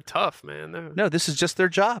women are tough, man. No, this is just their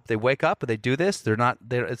job. They wake up and they do this. They're not.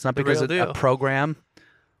 It's not because it's a program.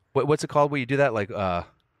 What's it called when you do that? Like,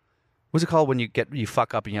 what's it called when you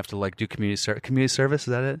fuck up and you have to like do community service?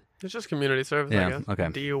 Is that it? It's just community service. Yeah. I guess. Okay.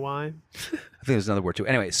 DUI. I think there's another word too.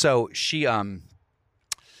 Anyway, so she so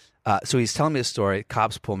he's telling me a story.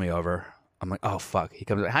 Cops pull me over. I'm like, oh fuck. He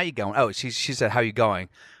comes. How you going? Oh, she said, how you going?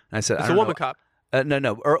 And I said, It's I a don't woman know. cop.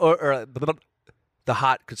 No, or the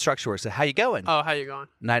hot construction worker said, how you going? Oh, how you going?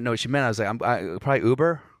 And I didn't know what she meant. I was like, I'm probably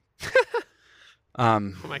Uber. Oh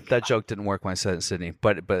my God. That joke didn't work when I said it in Sydney,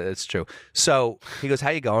 but it's true. So he goes,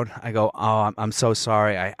 how you going? I go, oh, I'm so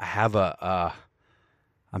sorry. I have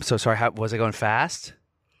I'm so sorry. Was I going fast?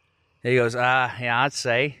 He goes, yeah, I'd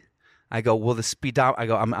say. I go, well, the speedometer. I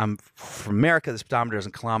go, I'm from America. The speedometer is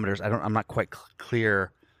in kilometers. I'm not quite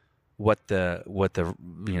clear what the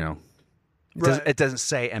Right. it doesn't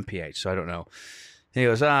say mph, so I don't know. He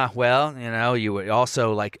goes, well, you were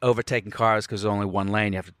also like overtaking cars because there's only one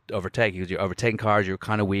lane you have to overtake. He goes, you're overtaking cars. You're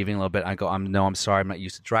kind of weaving a little bit. I go, I'm sorry. I'm not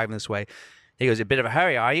used to driving this way. He goes, a bit of a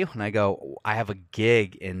hurry, are you? And I go, I have a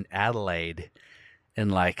gig in Adelaide in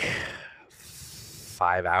like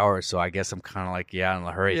 5 hours, so I guess I'm kind of like, yeah, in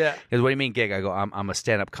a hurry. Yeah. He goes, what do you mean gig? I go, I'm a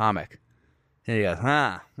stand-up comic. And he goes,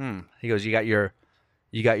 He goes, you got your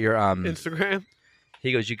Instagram.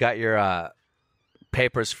 He goes, you got your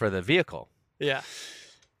papers for the vehicle. Yeah.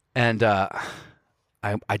 And I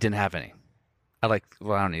didn't have any. I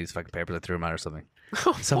don't need these fucking papers. I threw them out or something.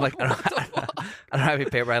 So I'm like, I don't have any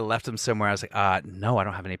paper. I left them somewhere. I was like, no, I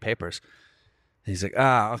don't have any papers. And he's like,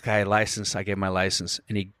 okay, license. I gave him my license.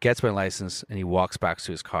 And he gets my license and he walks back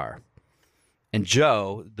to his car. And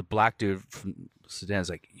Joe, the black dude from Sudan, is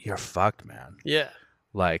like, you're fucked, man. Yeah.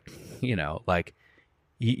 Like,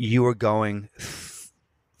 you were going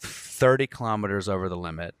 30 kilometers over the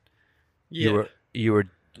limit. Yeah. You were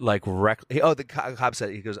like the cop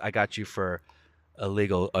said, he goes, I got you for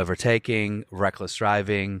illegal overtaking, reckless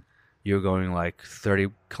driving. You were going like 30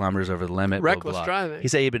 kilometers over the limit. Reckless blah, blah, blah. driving. He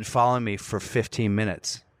said he'd been following me for 15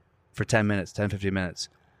 minutes, for 10 minutes.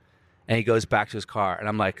 And he goes back to his car. And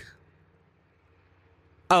I'm like,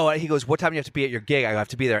 oh, he goes, what time do you have to be at your gig? I have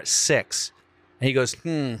to be there at 6. And he goes,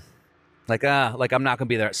 like I'm not going to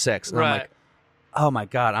be there at 6. And Right. I'm like, oh my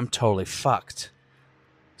God, I'm totally fucked.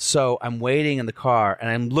 So I'm waiting in the car, and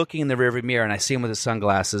I'm looking in the rearview mirror, and I see him with his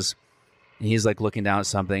sunglasses, and he's like looking down at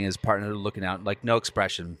something. His partner looking out, like no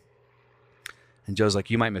expression. And Joe's like,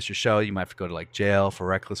 "You might miss your show. You might have to go to like jail for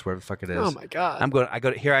reckless, wherever the fuck it is." Oh my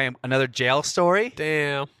God. Here I am, another jail story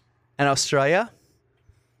Damn. in Australia.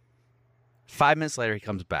 5 minutes later, he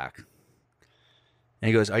comes back, and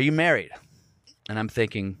he goes, "Are you married?" And I'm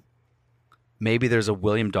thinking, maybe there's a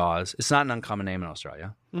William Dawes. It's not an uncommon name in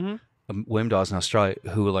Australia. Mm-hmm. William Dawes in Australia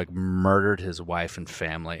who like murdered his wife and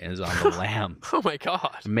family and is on the lam. Oh my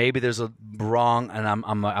God. Maybe there's a wrong, and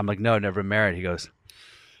I'm like, no, never married. He goes,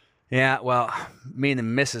 yeah, well, me and the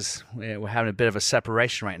missus, we're having a bit of a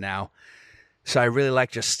separation right now, so I really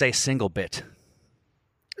like your stay single bit.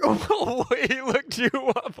 Oh, he looked you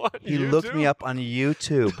up on YouTube? He looked me up on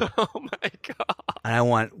YouTube. Oh my God. And I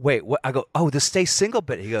went, wait, what? I go, oh, the stay single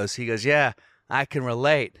bit. He goes, yeah, I can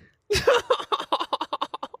relate.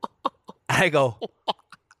 I go,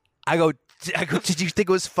 did you think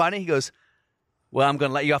it was funny? He goes, well, I'm going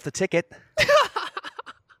to let you off the ticket.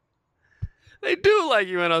 They do like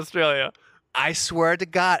you in Australia. I swear to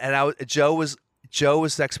God. And Joe was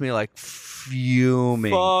next to me like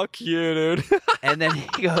fuming. Fuck you, dude. And then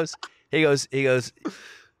he goes,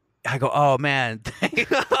 I go, oh man,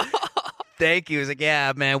 thank you. He's like,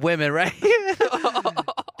 yeah, man, women, right?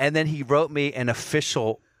 And then he wrote me an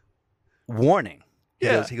official warning.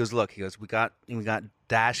 He goes, look, we got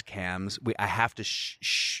dash cams. I have to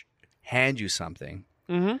hand you something,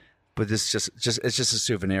 Mm-hmm. but this it's just a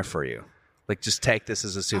souvenir for you. Like, just take this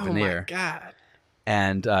as a souvenir. Oh my God.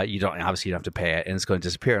 And you don't have to pay it, and it's going to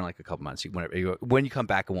disappear in like a couple months. When you come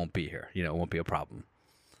back, it won't be here. It won't be a problem.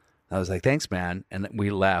 I was like, thanks, man. And we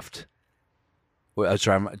left. I was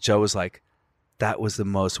driving. Joe was like, that was the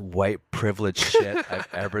most white privilege shit I've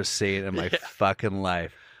ever seen in my fucking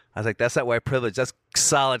life. I was like, that's not white privilege. That's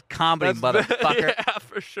solid comedy, motherfucker. Yeah,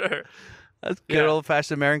 for sure. That's good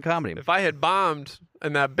old-fashioned American comedy. If I had bombed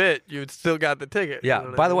in that bit, you'd still got the ticket. Yeah. You know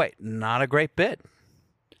what By I the mean? way, not a great bit.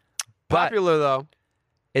 But Popular though.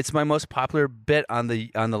 it's my most popular bit on the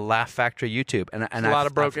Laugh Factory YouTube, and There's a lot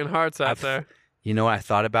of broken hearts out there. You know what I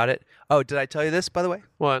thought about it? Oh, did I tell you this, by the way?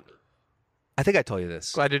 What? I think I told you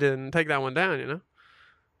this. Glad you didn't take that one down, you know?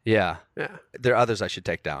 Yeah. Yeah. There are others I should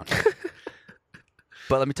take down.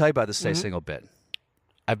 But let me tell you about the Stay Single bit.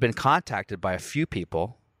 I've been contacted by a few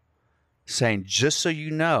people saying, just so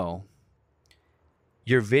you know,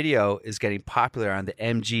 your video is getting popular on the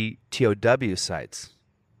MGTOW sites.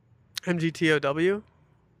 MGTOW?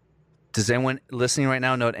 Does anyone listening right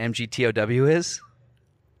now know what MGTOW is?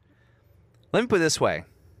 Let me put it this way.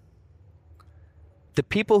 The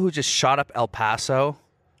people who just shot up El Paso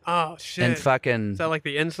Oh, shit. and fucking Is that like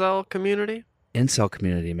the incel community? incel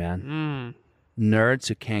community, man. Nerds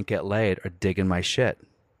who can't get laid are digging my shit.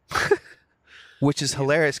 Which is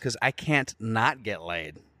hilarious because I can't not get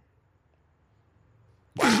laid.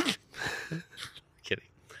 Wow. Kidding.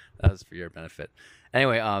 That was for your benefit.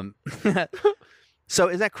 Anyway, so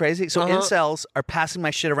isn't that crazy? So incels are passing my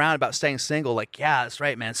shit around about staying single. Like, yeah, that's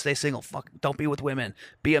right, man. Stay single. Fuck, don't be with women.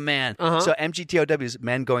 Be a man. So MGTOW is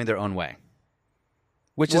men going their own way,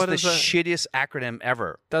 which is the shittiest acronym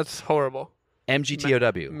ever. That's horrible.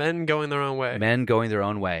 MGTOW. Men going their own way. Men going their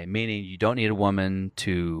own way, meaning you don't need a woman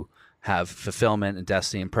to have fulfillment and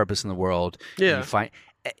destiny and purpose in the world. Yeah. You find,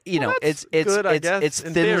 you know, that's it's good, I guess, it's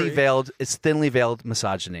in thinly theory. veiled. It's thinly veiled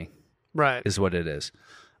misogyny, Right. is what it is.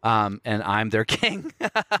 And I'm their king.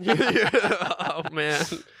 Oh, man.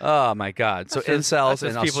 Oh my God! So incels That's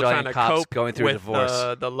and just people Australian trying to cops cope going through a with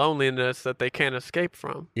divorce. the loneliness that they can't escape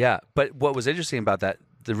from. Yeah, but what was interesting about that,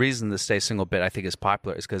 the reason the Stay Single bit I think is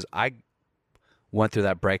popular is because I went through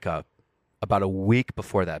that breakup about a week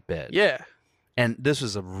before that bit. Yeah. And this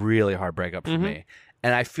was a really hard breakup for me.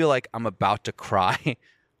 And I feel like I'm about to cry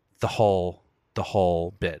the whole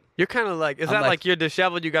bit. You're kind of like, is I'm that like- like you're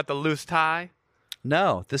disheveled, you got the loose tie?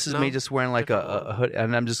 No, this is No? me just wearing like Different a hood,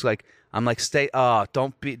 and I'm like, stay. Oh,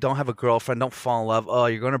 don't have a girlfriend. Don't fall in love. Oh,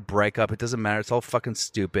 you're gonna break up. It doesn't matter. It's all fucking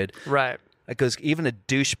stupid. Right. Because even a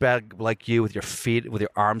douchebag like you, with your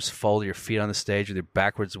arms folded, your feet on the stage, with your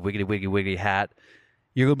backwards wiggity wiggy wiggy hat,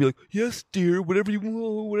 you're gonna be like, yes, dear, whatever you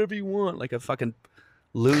want, like a fucking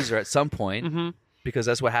loser at some point. Because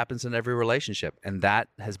that's what happens in every relationship, and that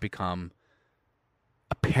has become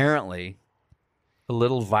apparently a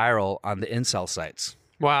little viral on the incel sites.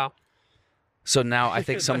 Wow. So now I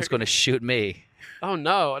think someone's going to shoot me, Oh,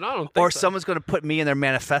 no. And I don't think or so. someone's going to put me in their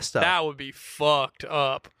manifesto. That would be fucked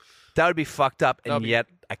up. That would be fucked up, and That'd be- yet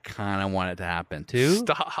I kind of want it to happen too.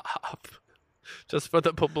 Stop. Just for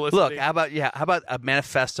the publicity. Look, how about a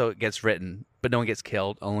manifesto gets written, but no one gets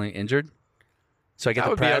killed, only injured? So I get That the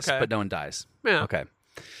would be press, okay. but no one dies. Yeah. Okay.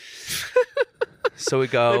 So we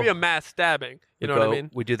go. Maybe a mass stabbing. You know what I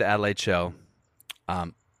mean? We do the Adelaide show.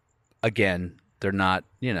 Again, they're not,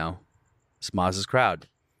 it's Maz's crowd.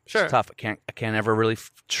 Sure. It's tough. I can't ever really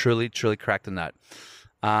truly crack the nut.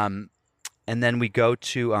 And then we go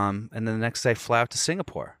to and then the next day fly out to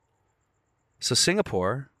Singapore. So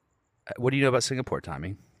Singapore, what do you know about Singapore,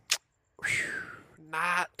 Tommy?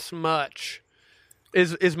 Not much.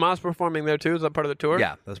 Is Maz performing there too? Is that part of the tour?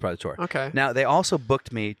 Yeah, that's part of the tour. Okay. Now they also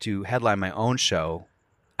booked me to headline my own show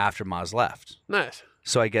after Maz left. Nice.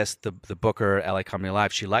 So I guess the booker at LA Comedy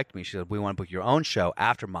Live, she liked me. She said, we want to book your own show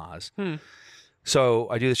after Maz. So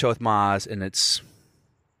I do the show with Maz, and it's,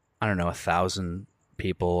 I don't know, 1,000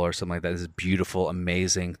 people or something like that. This is beautiful,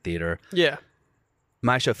 amazing theater. Yeah.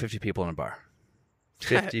 My show, 50 people in a bar.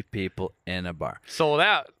 50 people in a bar. Sold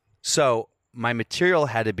out. So my material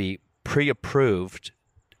had to be pre-approved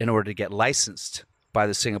in order to get licensed by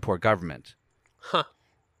the Singapore government. Huh.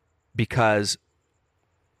 Because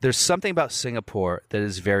there's something about Singapore that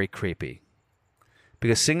is very creepy.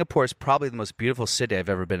 Because Singapore is probably the most beautiful city I've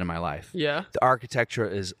ever been in my life. Yeah. The architecture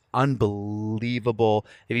is unbelievable.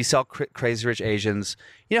 If you saw Crazy Rich Asians,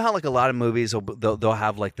 you know how like a lot of movies, they'll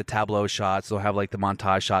have like the tableau shots, they'll have like the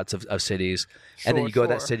montage shots of cities. And then you go to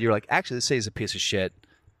that city, you're like, actually, this city's a piece of shit.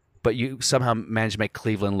 But you somehow manage to make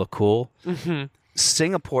Cleveland look cool.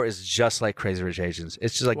 Singapore is just like Crazy Rich Asians.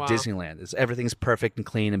 It's just like Wow. Disneyland. Everything's perfect and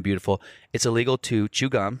clean and beautiful. It's illegal to chew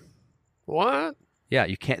gum. What? Yeah,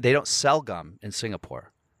 you can't. They don't sell gum in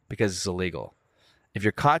Singapore because it's illegal. If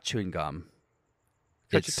you're caught chewing gum,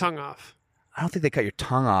 Cut your tongue off. I don't think they cut your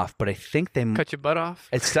tongue off, but I think they. Cut your butt off.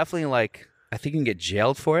 It's definitely like I think you can get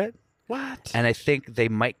jailed for it, What? and I think they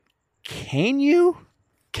might cane you.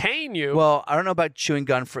 Cane you? Well, I don't know about chewing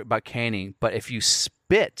gum about caning, but if you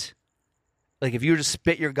spit, like if you were to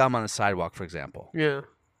spit your gum on the sidewalk, for example, yeah.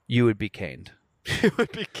 you would be caned. It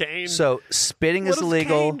would be caned. So spitting what is does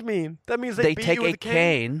illegal. caned mean? That means They beat take you with a a cane.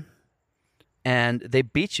 cane and they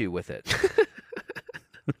beat you with it.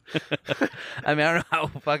 I mean, I don't know how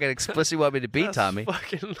fucking explicit you want me to be, That's Tommy.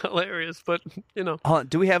 fucking hilarious, but Hold on,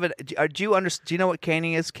 do we have it? Do you understand? Do you know what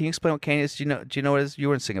caning is? Can you explain what caning is? Do you know what it is? You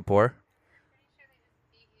were in Singapore.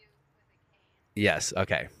 Yes.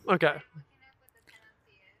 Okay. Okay.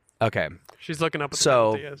 Okay. She's looking up what the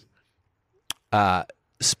So- penalty is.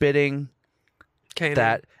 Spitting. Caning.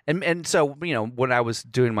 That and so when I was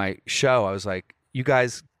doing my show, I was like, you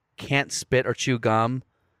guys can't spit or chew gum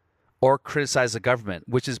or criticize the government,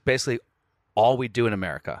 which is basically all we do in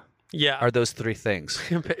America. Yeah. Are those three things?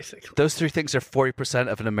 Basically. Those three things are 40%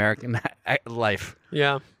 of an American life.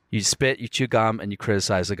 Yeah. You spit, you chew gum, and you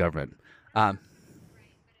criticize the government. Hold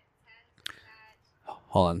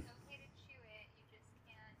on. Okay to chew it, you just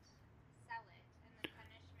can't sell it, and the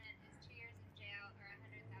punishment is 2 years in jail or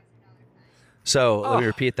 $100,000 fine. So let me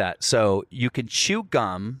repeat that. So you can chew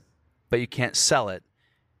gum, but you can't sell it,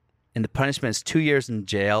 and the punishment is 2 years in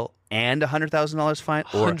jail and $100,000 fine,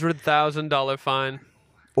 or $100,000 fine.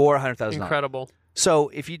 $100,000. Incredible. So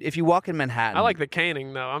if you walk in Manhattan, I like the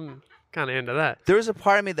caning though. I'm kind of into that. there was a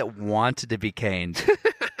part of me that wanted to be caned,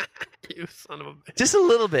 You son of a bitch. just a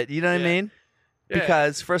little bit. You know what I Yeah. mean? Yeah.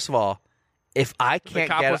 Because first of all, if I can't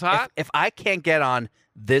cop get was hot? if I can't get on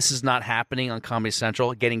This Is Not Happening on Comedy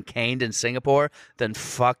Central, getting caned in Singapore, then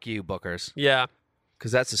fuck you, bookers, Yeah.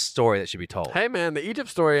 because that's a story that should be told. Hey man, the Egypt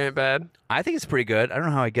story ain't bad. I think it's pretty good. I don't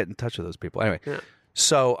know how I get in touch with those people. Anyway, Yeah.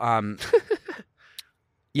 so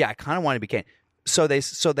yeah, I kind of want to be caned. So they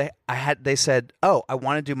said, oh, I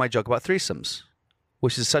want to do my joke about threesomes,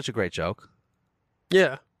 which is such a great joke.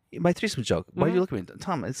 Yeah. My threesome joke. Why do you look at me,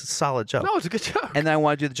 Tom? It's a solid joke. No, it's a good joke. And then I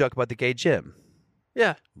want to do the joke about the gay gym.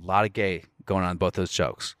 yeah. A lot of gay going on in both those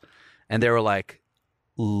jokes. And they were like,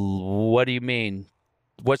 what do you mean?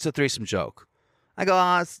 What's the threesome joke? I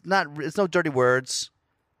go, it's no dirty words.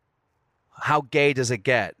 How gay does it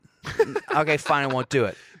get? Okay, fine, I won't do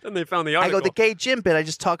it. Then they found the I article. go, the gay gym bit, I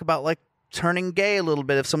just talk about like turning gay a little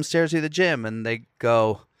bit if someone stares you at the gym. And they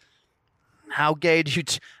go, how gay do you...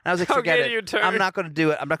 And I was like, How forget gay it. do you turn? I'm not going to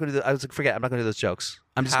do it. I'm not going to do I was like, forget it. I'm not going to do those jokes.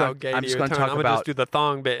 I'm just How going gay I'm do just you going to turn? talk I'm gonna about just do the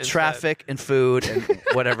thong bit instead. traffic and food and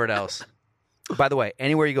whatever else. By the way,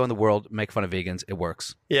 anywhere you go in the world, make fun of vegans. It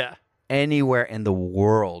works. Yeah. Anywhere in the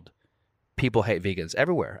world, people hate vegans.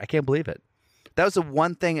 Everywhere. I can't believe it. That was the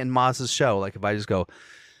one thing in Maz's show. Like if I just go,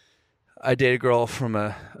 I date a girl from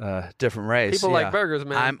a different race. People like burgers,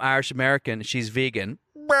 man. I'm Irish American. She's vegan.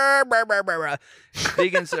 Brr, brr, brr, brr, brr.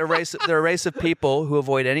 Vegans are they're a race of people who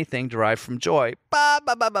avoid anything derived from joy. Ba,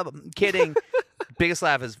 ba, ba, ba, ba. Kidding. Biggest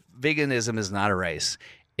laugh is veganism is not a race.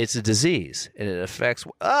 It's a disease, and it affects.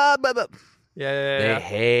 Ba, ba. Yeah. They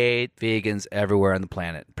hate vegans everywhere on the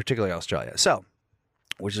planet, particularly Australia. So,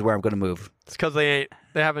 which is where I'm going to move. It's because they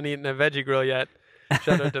haven't eaten a veggie grill yet.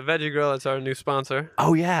 Shout out to Veggie Grill. It's our new sponsor.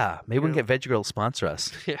 Oh yeah, maybe we can get Veggie Grill to sponsor us.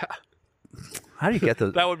 Yeah. How do you get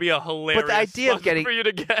those? That would be a hilarious idea of sponsor getting- for you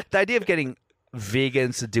to get. The idea of getting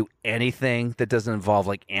vegans to do anything that doesn't involve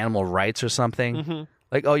like animal rights or something. Mm-hmm.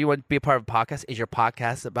 Like, oh, you want to be a part of a podcast? Is your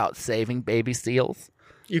podcast about saving baby seals?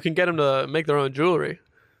 You can get them to make their own jewelry.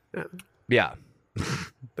 Yeah,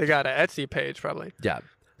 They got an Etsy page probably. yeah.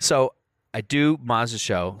 So I do Maz's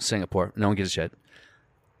show, Singapore. No one gives a shit.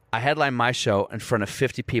 I headline my show in front of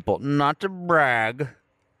 50 people, not to brag,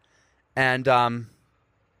 and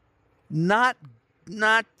not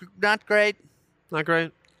great. Not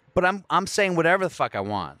great. But I'm saying whatever the fuck I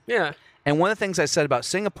want. Yeah. And one of the things I said about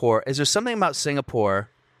Singapore is there's something about Singapore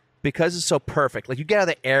because it's so perfect. Like you get out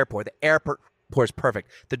of the airport is perfect.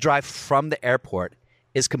 The drive from the airport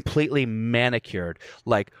is completely manicured,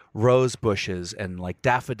 like rose bushes and like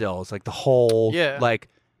daffodils, like the whole like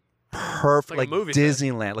perfect, Like like a movie set.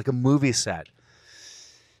 Disneyland, like a movie set.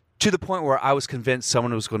 To the point where I was convinced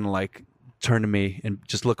someone was going to like turn to me and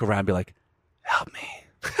just look around and be like, "Help me,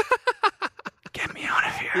 get me out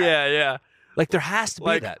of here." Yeah. Like there has to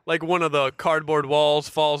be that. Like one of the cardboard walls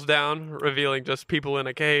falls down, revealing just people in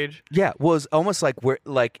a cage. Yeah, well, it's almost like we're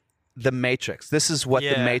like the Matrix. This is what the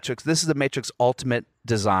Yeah. Matrix. This is the Matrix ultimate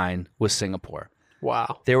design with Singapore.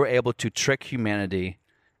 Wow. They were able to trick humanity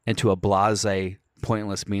into a blasé,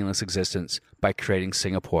 pointless, meaningless existence by creating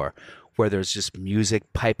Singapore, where there's just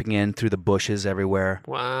music piping in through the bushes everywhere.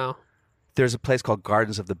 Wow. There's a place called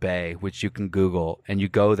Gardens of the Bay, which you can Google, and you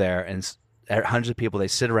go there, and hundreds of people, they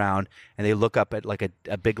sit around and they look up at like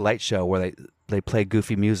a big light show where they play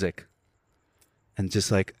goofy music, and just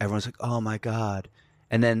like everyone's like, "Oh my god!"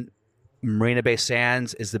 And then Marina Bay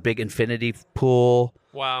Sands is the big infinity pool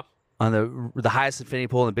Wow. on the highest infinity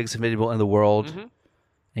pool and the biggest infinity pool in the world, Mm-hmm. and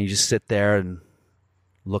you just sit there and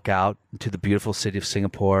look out into the beautiful city of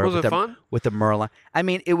Singapore. Was with it the, fun? with the Merlion? I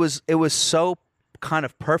mean, it was so kind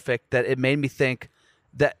of perfect that it made me think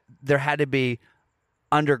that there had to be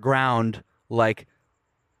underground like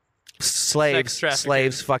Sex trafficking,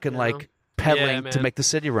 slaves fucking you know? like peddling Yeah, to man. make the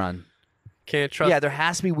city run. Can't trust. Yeah, there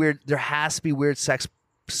has to be weird sex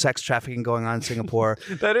sex trafficking going on in Singapore.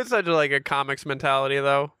 That is such a comics mentality,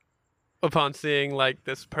 though. Upon seeing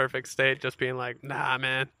this perfect state, just being like, nah,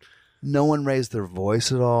 man. No one raised their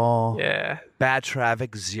voice at all. Yeah. Bad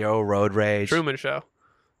traffic, zero road rage. Truman Show.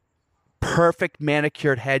 Perfect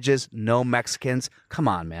manicured hedges, no Mexicans. Come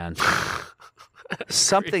on, man.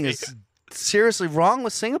 Something is seriously wrong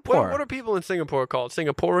with Singapore. What are people in Singapore called?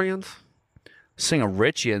 Singaporeans?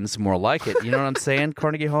 Singarichians, more like it. You know what I'm saying,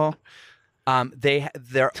 Carnegie Hall? They're,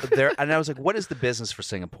 and I was like, what is the business for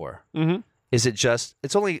Singapore? Mm-hmm. Is it just,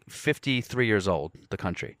 it's only 53 years old, the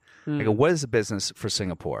country. I go, what is the business for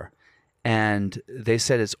Singapore? And they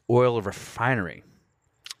said it's oil refinery.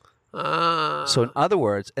 So in other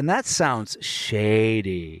words, and that sounds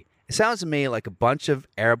shady. It sounds to me like a bunch of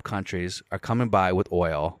Arab countries are coming by with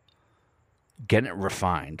oil, getting it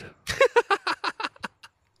refined.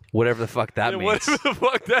 Whatever the fuck that means. Whatever the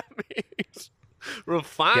fuck that means.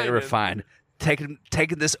 Refined. Get it refined.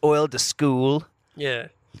 Taking this oil to school. Yeah.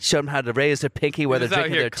 Show them how to raise their pinky while they're Just out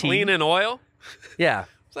drinking here their tea. cleaning oil? Yeah.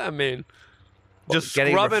 What's that mean? Just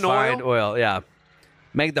Getting scrubbing refined oil? yeah.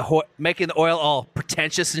 Making the oil all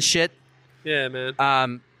pretentious and shit. Yeah,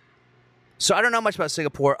 man. So I don't know much about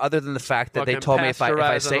Singapore other than the fact that they Fucking told me if I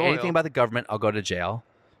pasteurizing say oil. anything about the government, I'll go to jail.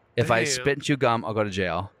 If I Damn. spit and chew gum, I'll go to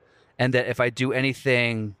jail. And that if I do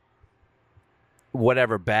anything,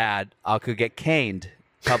 whatever bad, I could get caned,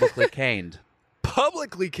 publicly caned.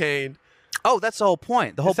 Publicly caned. Oh, that's the whole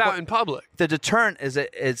point. The whole It's out in public. the deterrent is that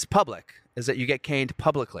it's public. Is that you get caned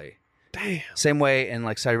publicly. Damn. Same way in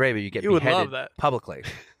Saudi Arabia, you get You would beheaded love that. publicly.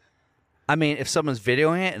 I mean, if someone's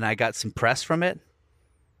videoing it and I got some press from it,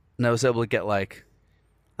 and I was able to get we'll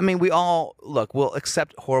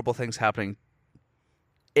accept horrible things happening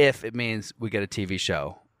if it means we get a TV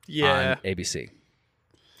show Yeah. on ABC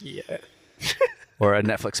Yeah. or a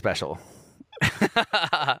Netflix special.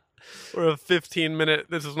 Or a 15-minute,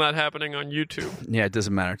 this is not happening on YouTube. Yeah, it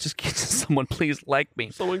doesn't matter. Just someone please like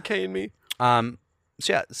me. Someone cane me.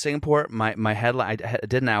 So yeah, Singapore, my headline, I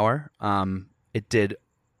did an hour. It did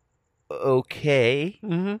okay.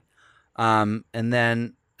 Mm-hmm. And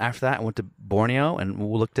then after that, I went to Borneo and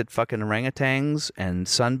we looked at fucking orangutans and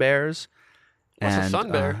sun bears. What's a and,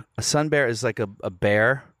 sun bear? A sun bear is like a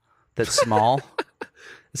bear that's small.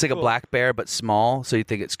 It's like a black bear, but small, so you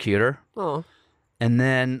think it's cuter. Oh. And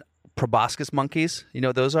then proboscis monkeys. You know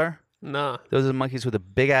what those are? Nah. Those are monkeys with the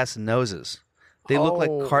big-ass noses. They look Oh.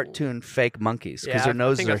 like cartoon fake monkeys because Yeah, their I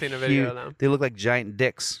noses think are I've seen a video huge. of them. They look like giant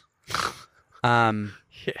dicks.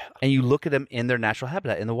 Yeah. And you look at them in their natural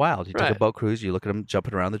habitat in the wild. You take a Right. boat cruise, you look at them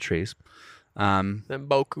jumping around the trees. Them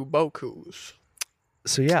bokus.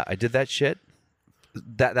 So yeah, I did that shit.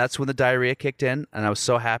 That's when the diarrhea kicked in, and I was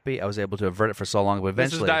so happy I was able to avert it for so long. But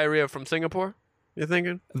This is eventually, diarrhea from Singapore? You're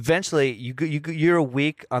thinking? you're a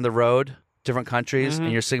week on the road, different countries, Mm-hmm.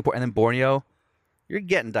 and you're Singapore, and then Borneo, you're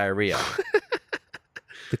getting diarrhea.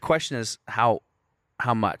 The question is how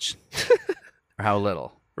much or how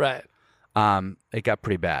little. Right. It got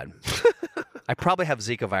pretty bad. I probably have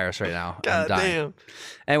Zika virus right now. I'm God dying. damn.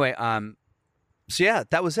 Anyway, so yeah,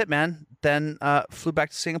 that was it, man. Then flew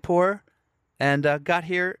back to Singapore and got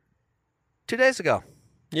here 2 days ago.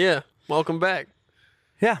 Yeah. Welcome back.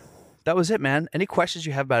 Yeah, that was it, man. Any questions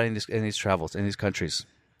you have about any of these travels, any of these countries,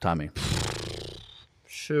 Tommy?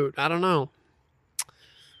 Shoot. I don't know.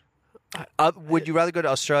 Would you rather go to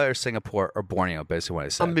Australia or Singapore or Borneo, basically what I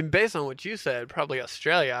said? I mean, based on what you said, probably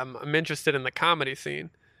Australia. I'm interested in the comedy scene.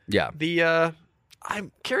 Yeah.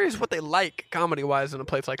 I'm curious what they like comedy-wise in a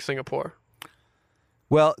place like Singapore.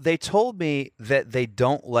 Well, they told me that they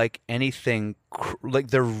don't like anything, like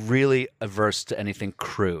they're really averse to anything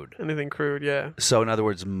crude. Anything crude, yeah. So in other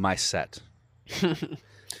words, my set. Do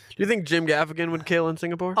you think Jim Gaffigan would kill in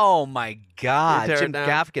Singapore? Oh my God, Tear it Jim down.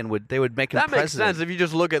 Gaffigan they would make him that makes president. sense if you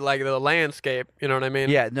just look at the landscape. You know what I mean?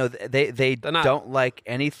 Yeah, no, they They're not. don't like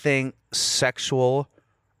anything sexual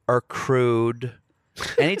or crude.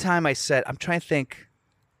 Anytime I said, I'm trying to think.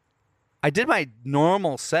 I did my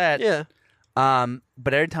normal set. Yeah.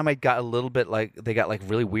 But every time I got a little bit they got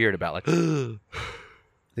really weird about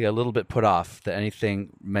they got a little bit put off that anything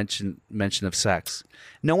mention of sex.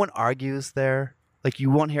 No one argues there. Like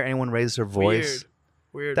you won't hear anyone raise their voice.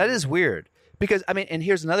 Weird. That is weird. Because I mean, and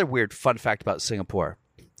here's another weird fun fact about Singapore.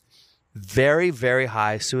 Very, very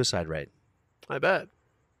high suicide rate. I bet. Same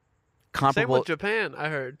Comparable. with Japan, I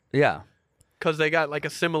heard. Yeah. Because they got a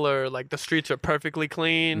similar, the streets are perfectly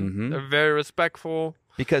clean. Mm-hmm. They're very respectful.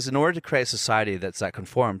 Because in order to create a society that's that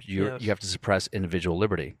conformed, you Yes. have to suppress individual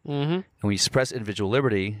liberty. Mm-hmm. And when you suppress individual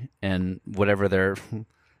liberty and whatever their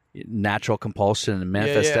natural compulsion and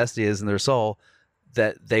manifest yeah. destiny is in their soul,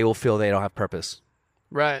 that they will feel they don't have purpose.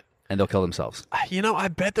 Right. and they'll kill themselves. You know, I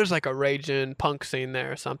bet there's like a raging punk scene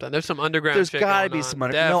there or something. There's some underground. There's shit got to going be on. some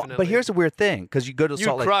underground. No, but here's the weird thing, because you go to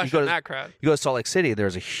Salt Lake, crush in that crowd. you go to Salt Lake City.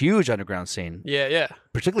 There's a huge underground scene, Yeah.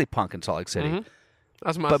 particularly punk in Salt Lake City. Mhm.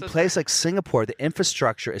 That's my But sister. place like Singapore, the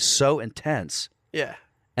infrastructure is so intense, Yeah.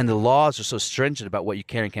 and the laws are so stringent about what you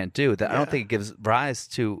can and can't do that I don't Yeah. think it gives rise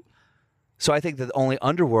to. So I think that the only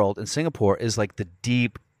underworld in Singapore is like the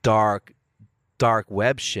deep, dark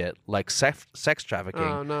web shit, like sex trafficking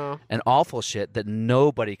Oh no. and awful shit that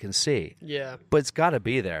nobody can see. Yeah. But it's got to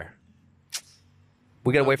be there.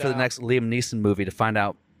 We got to No wait for the doubt. next Liam Neeson movie to find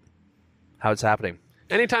out how it's happening.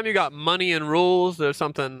 Anytime you got money and rules, there's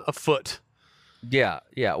something afoot. Yeah.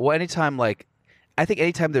 Well, anytime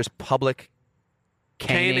anytime there's public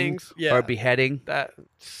caning Canings, yeah. or beheading Damn,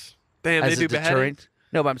 as they a do beheading. deterrent.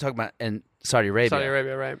 No, but I'm talking about in Saudi Arabia. Saudi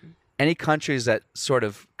Arabia, right? Any countries that sort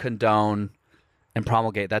of condone and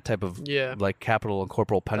promulgate that type of Yeah. like capital and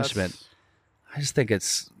corporal punishment, That's- I just think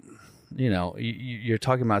it's, you're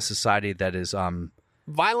talking about a society that is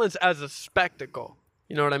Violence as a spectacle.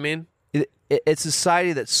 You know what I mean? it's a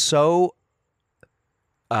society that's so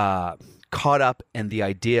caught up in the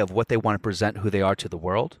idea of what they want to present, who they are to the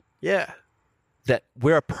world, Yeah. that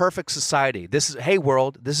we're a perfect society. Hey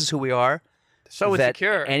world, this is who we are. So that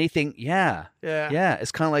insecure. Anything, yeah.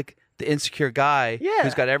 It's kind of like the insecure guy Yeah.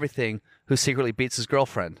 who's got everything, who secretly beats his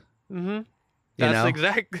girlfriend. Mm-hmm. You That's know?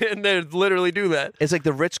 exactly, and they literally do that. It's like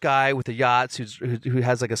the rich guy with the yachts who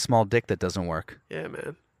has like a small dick that doesn't work. Yeah,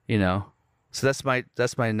 man. You know, so that's my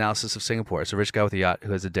analysis of Singapore. It's a rich guy with a yacht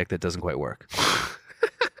who has a dick that doesn't quite work.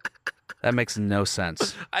 That makes no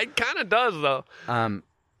sense. It kind of does though. And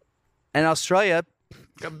Australia,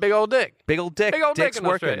 Got a big old dick. big old dick, Big old dick's dick in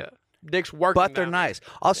working, Australia. Dick's working. but they're down nice.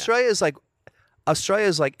 Australia is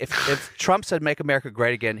like if Trump said "Make America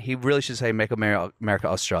Great Again," he really should say "Make America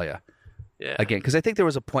Australia." there. Yeah. Again, because I think there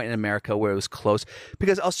was a point in America where it was close.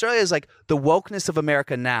 Because Australia is like the wokeness of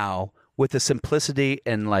America now, with the simplicity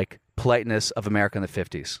and like politeness of America in the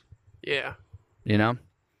 50s. Yeah. You know,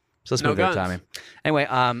 so let's No move there, guns. Tommy. Anyway,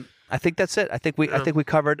 I think that's it. I think we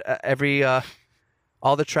covered every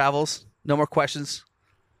all the travels. No more questions.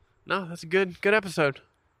 No, that's a good episode.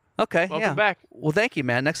 Okay, Welcome back. Well, thank you,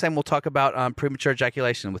 man. Next time we'll talk about premature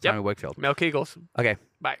ejaculation with Yep. Tommy Wakefield. Mel Kegels. Okay,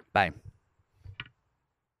 Bye. bye.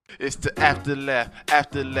 It's the afterlaugh,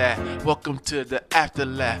 afterlaugh. Welcome to the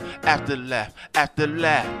afterlaugh, afterlaugh,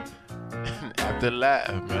 afterlaugh.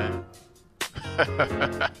 Afterlaugh, man.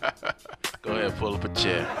 Go ahead, pull up a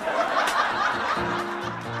chair.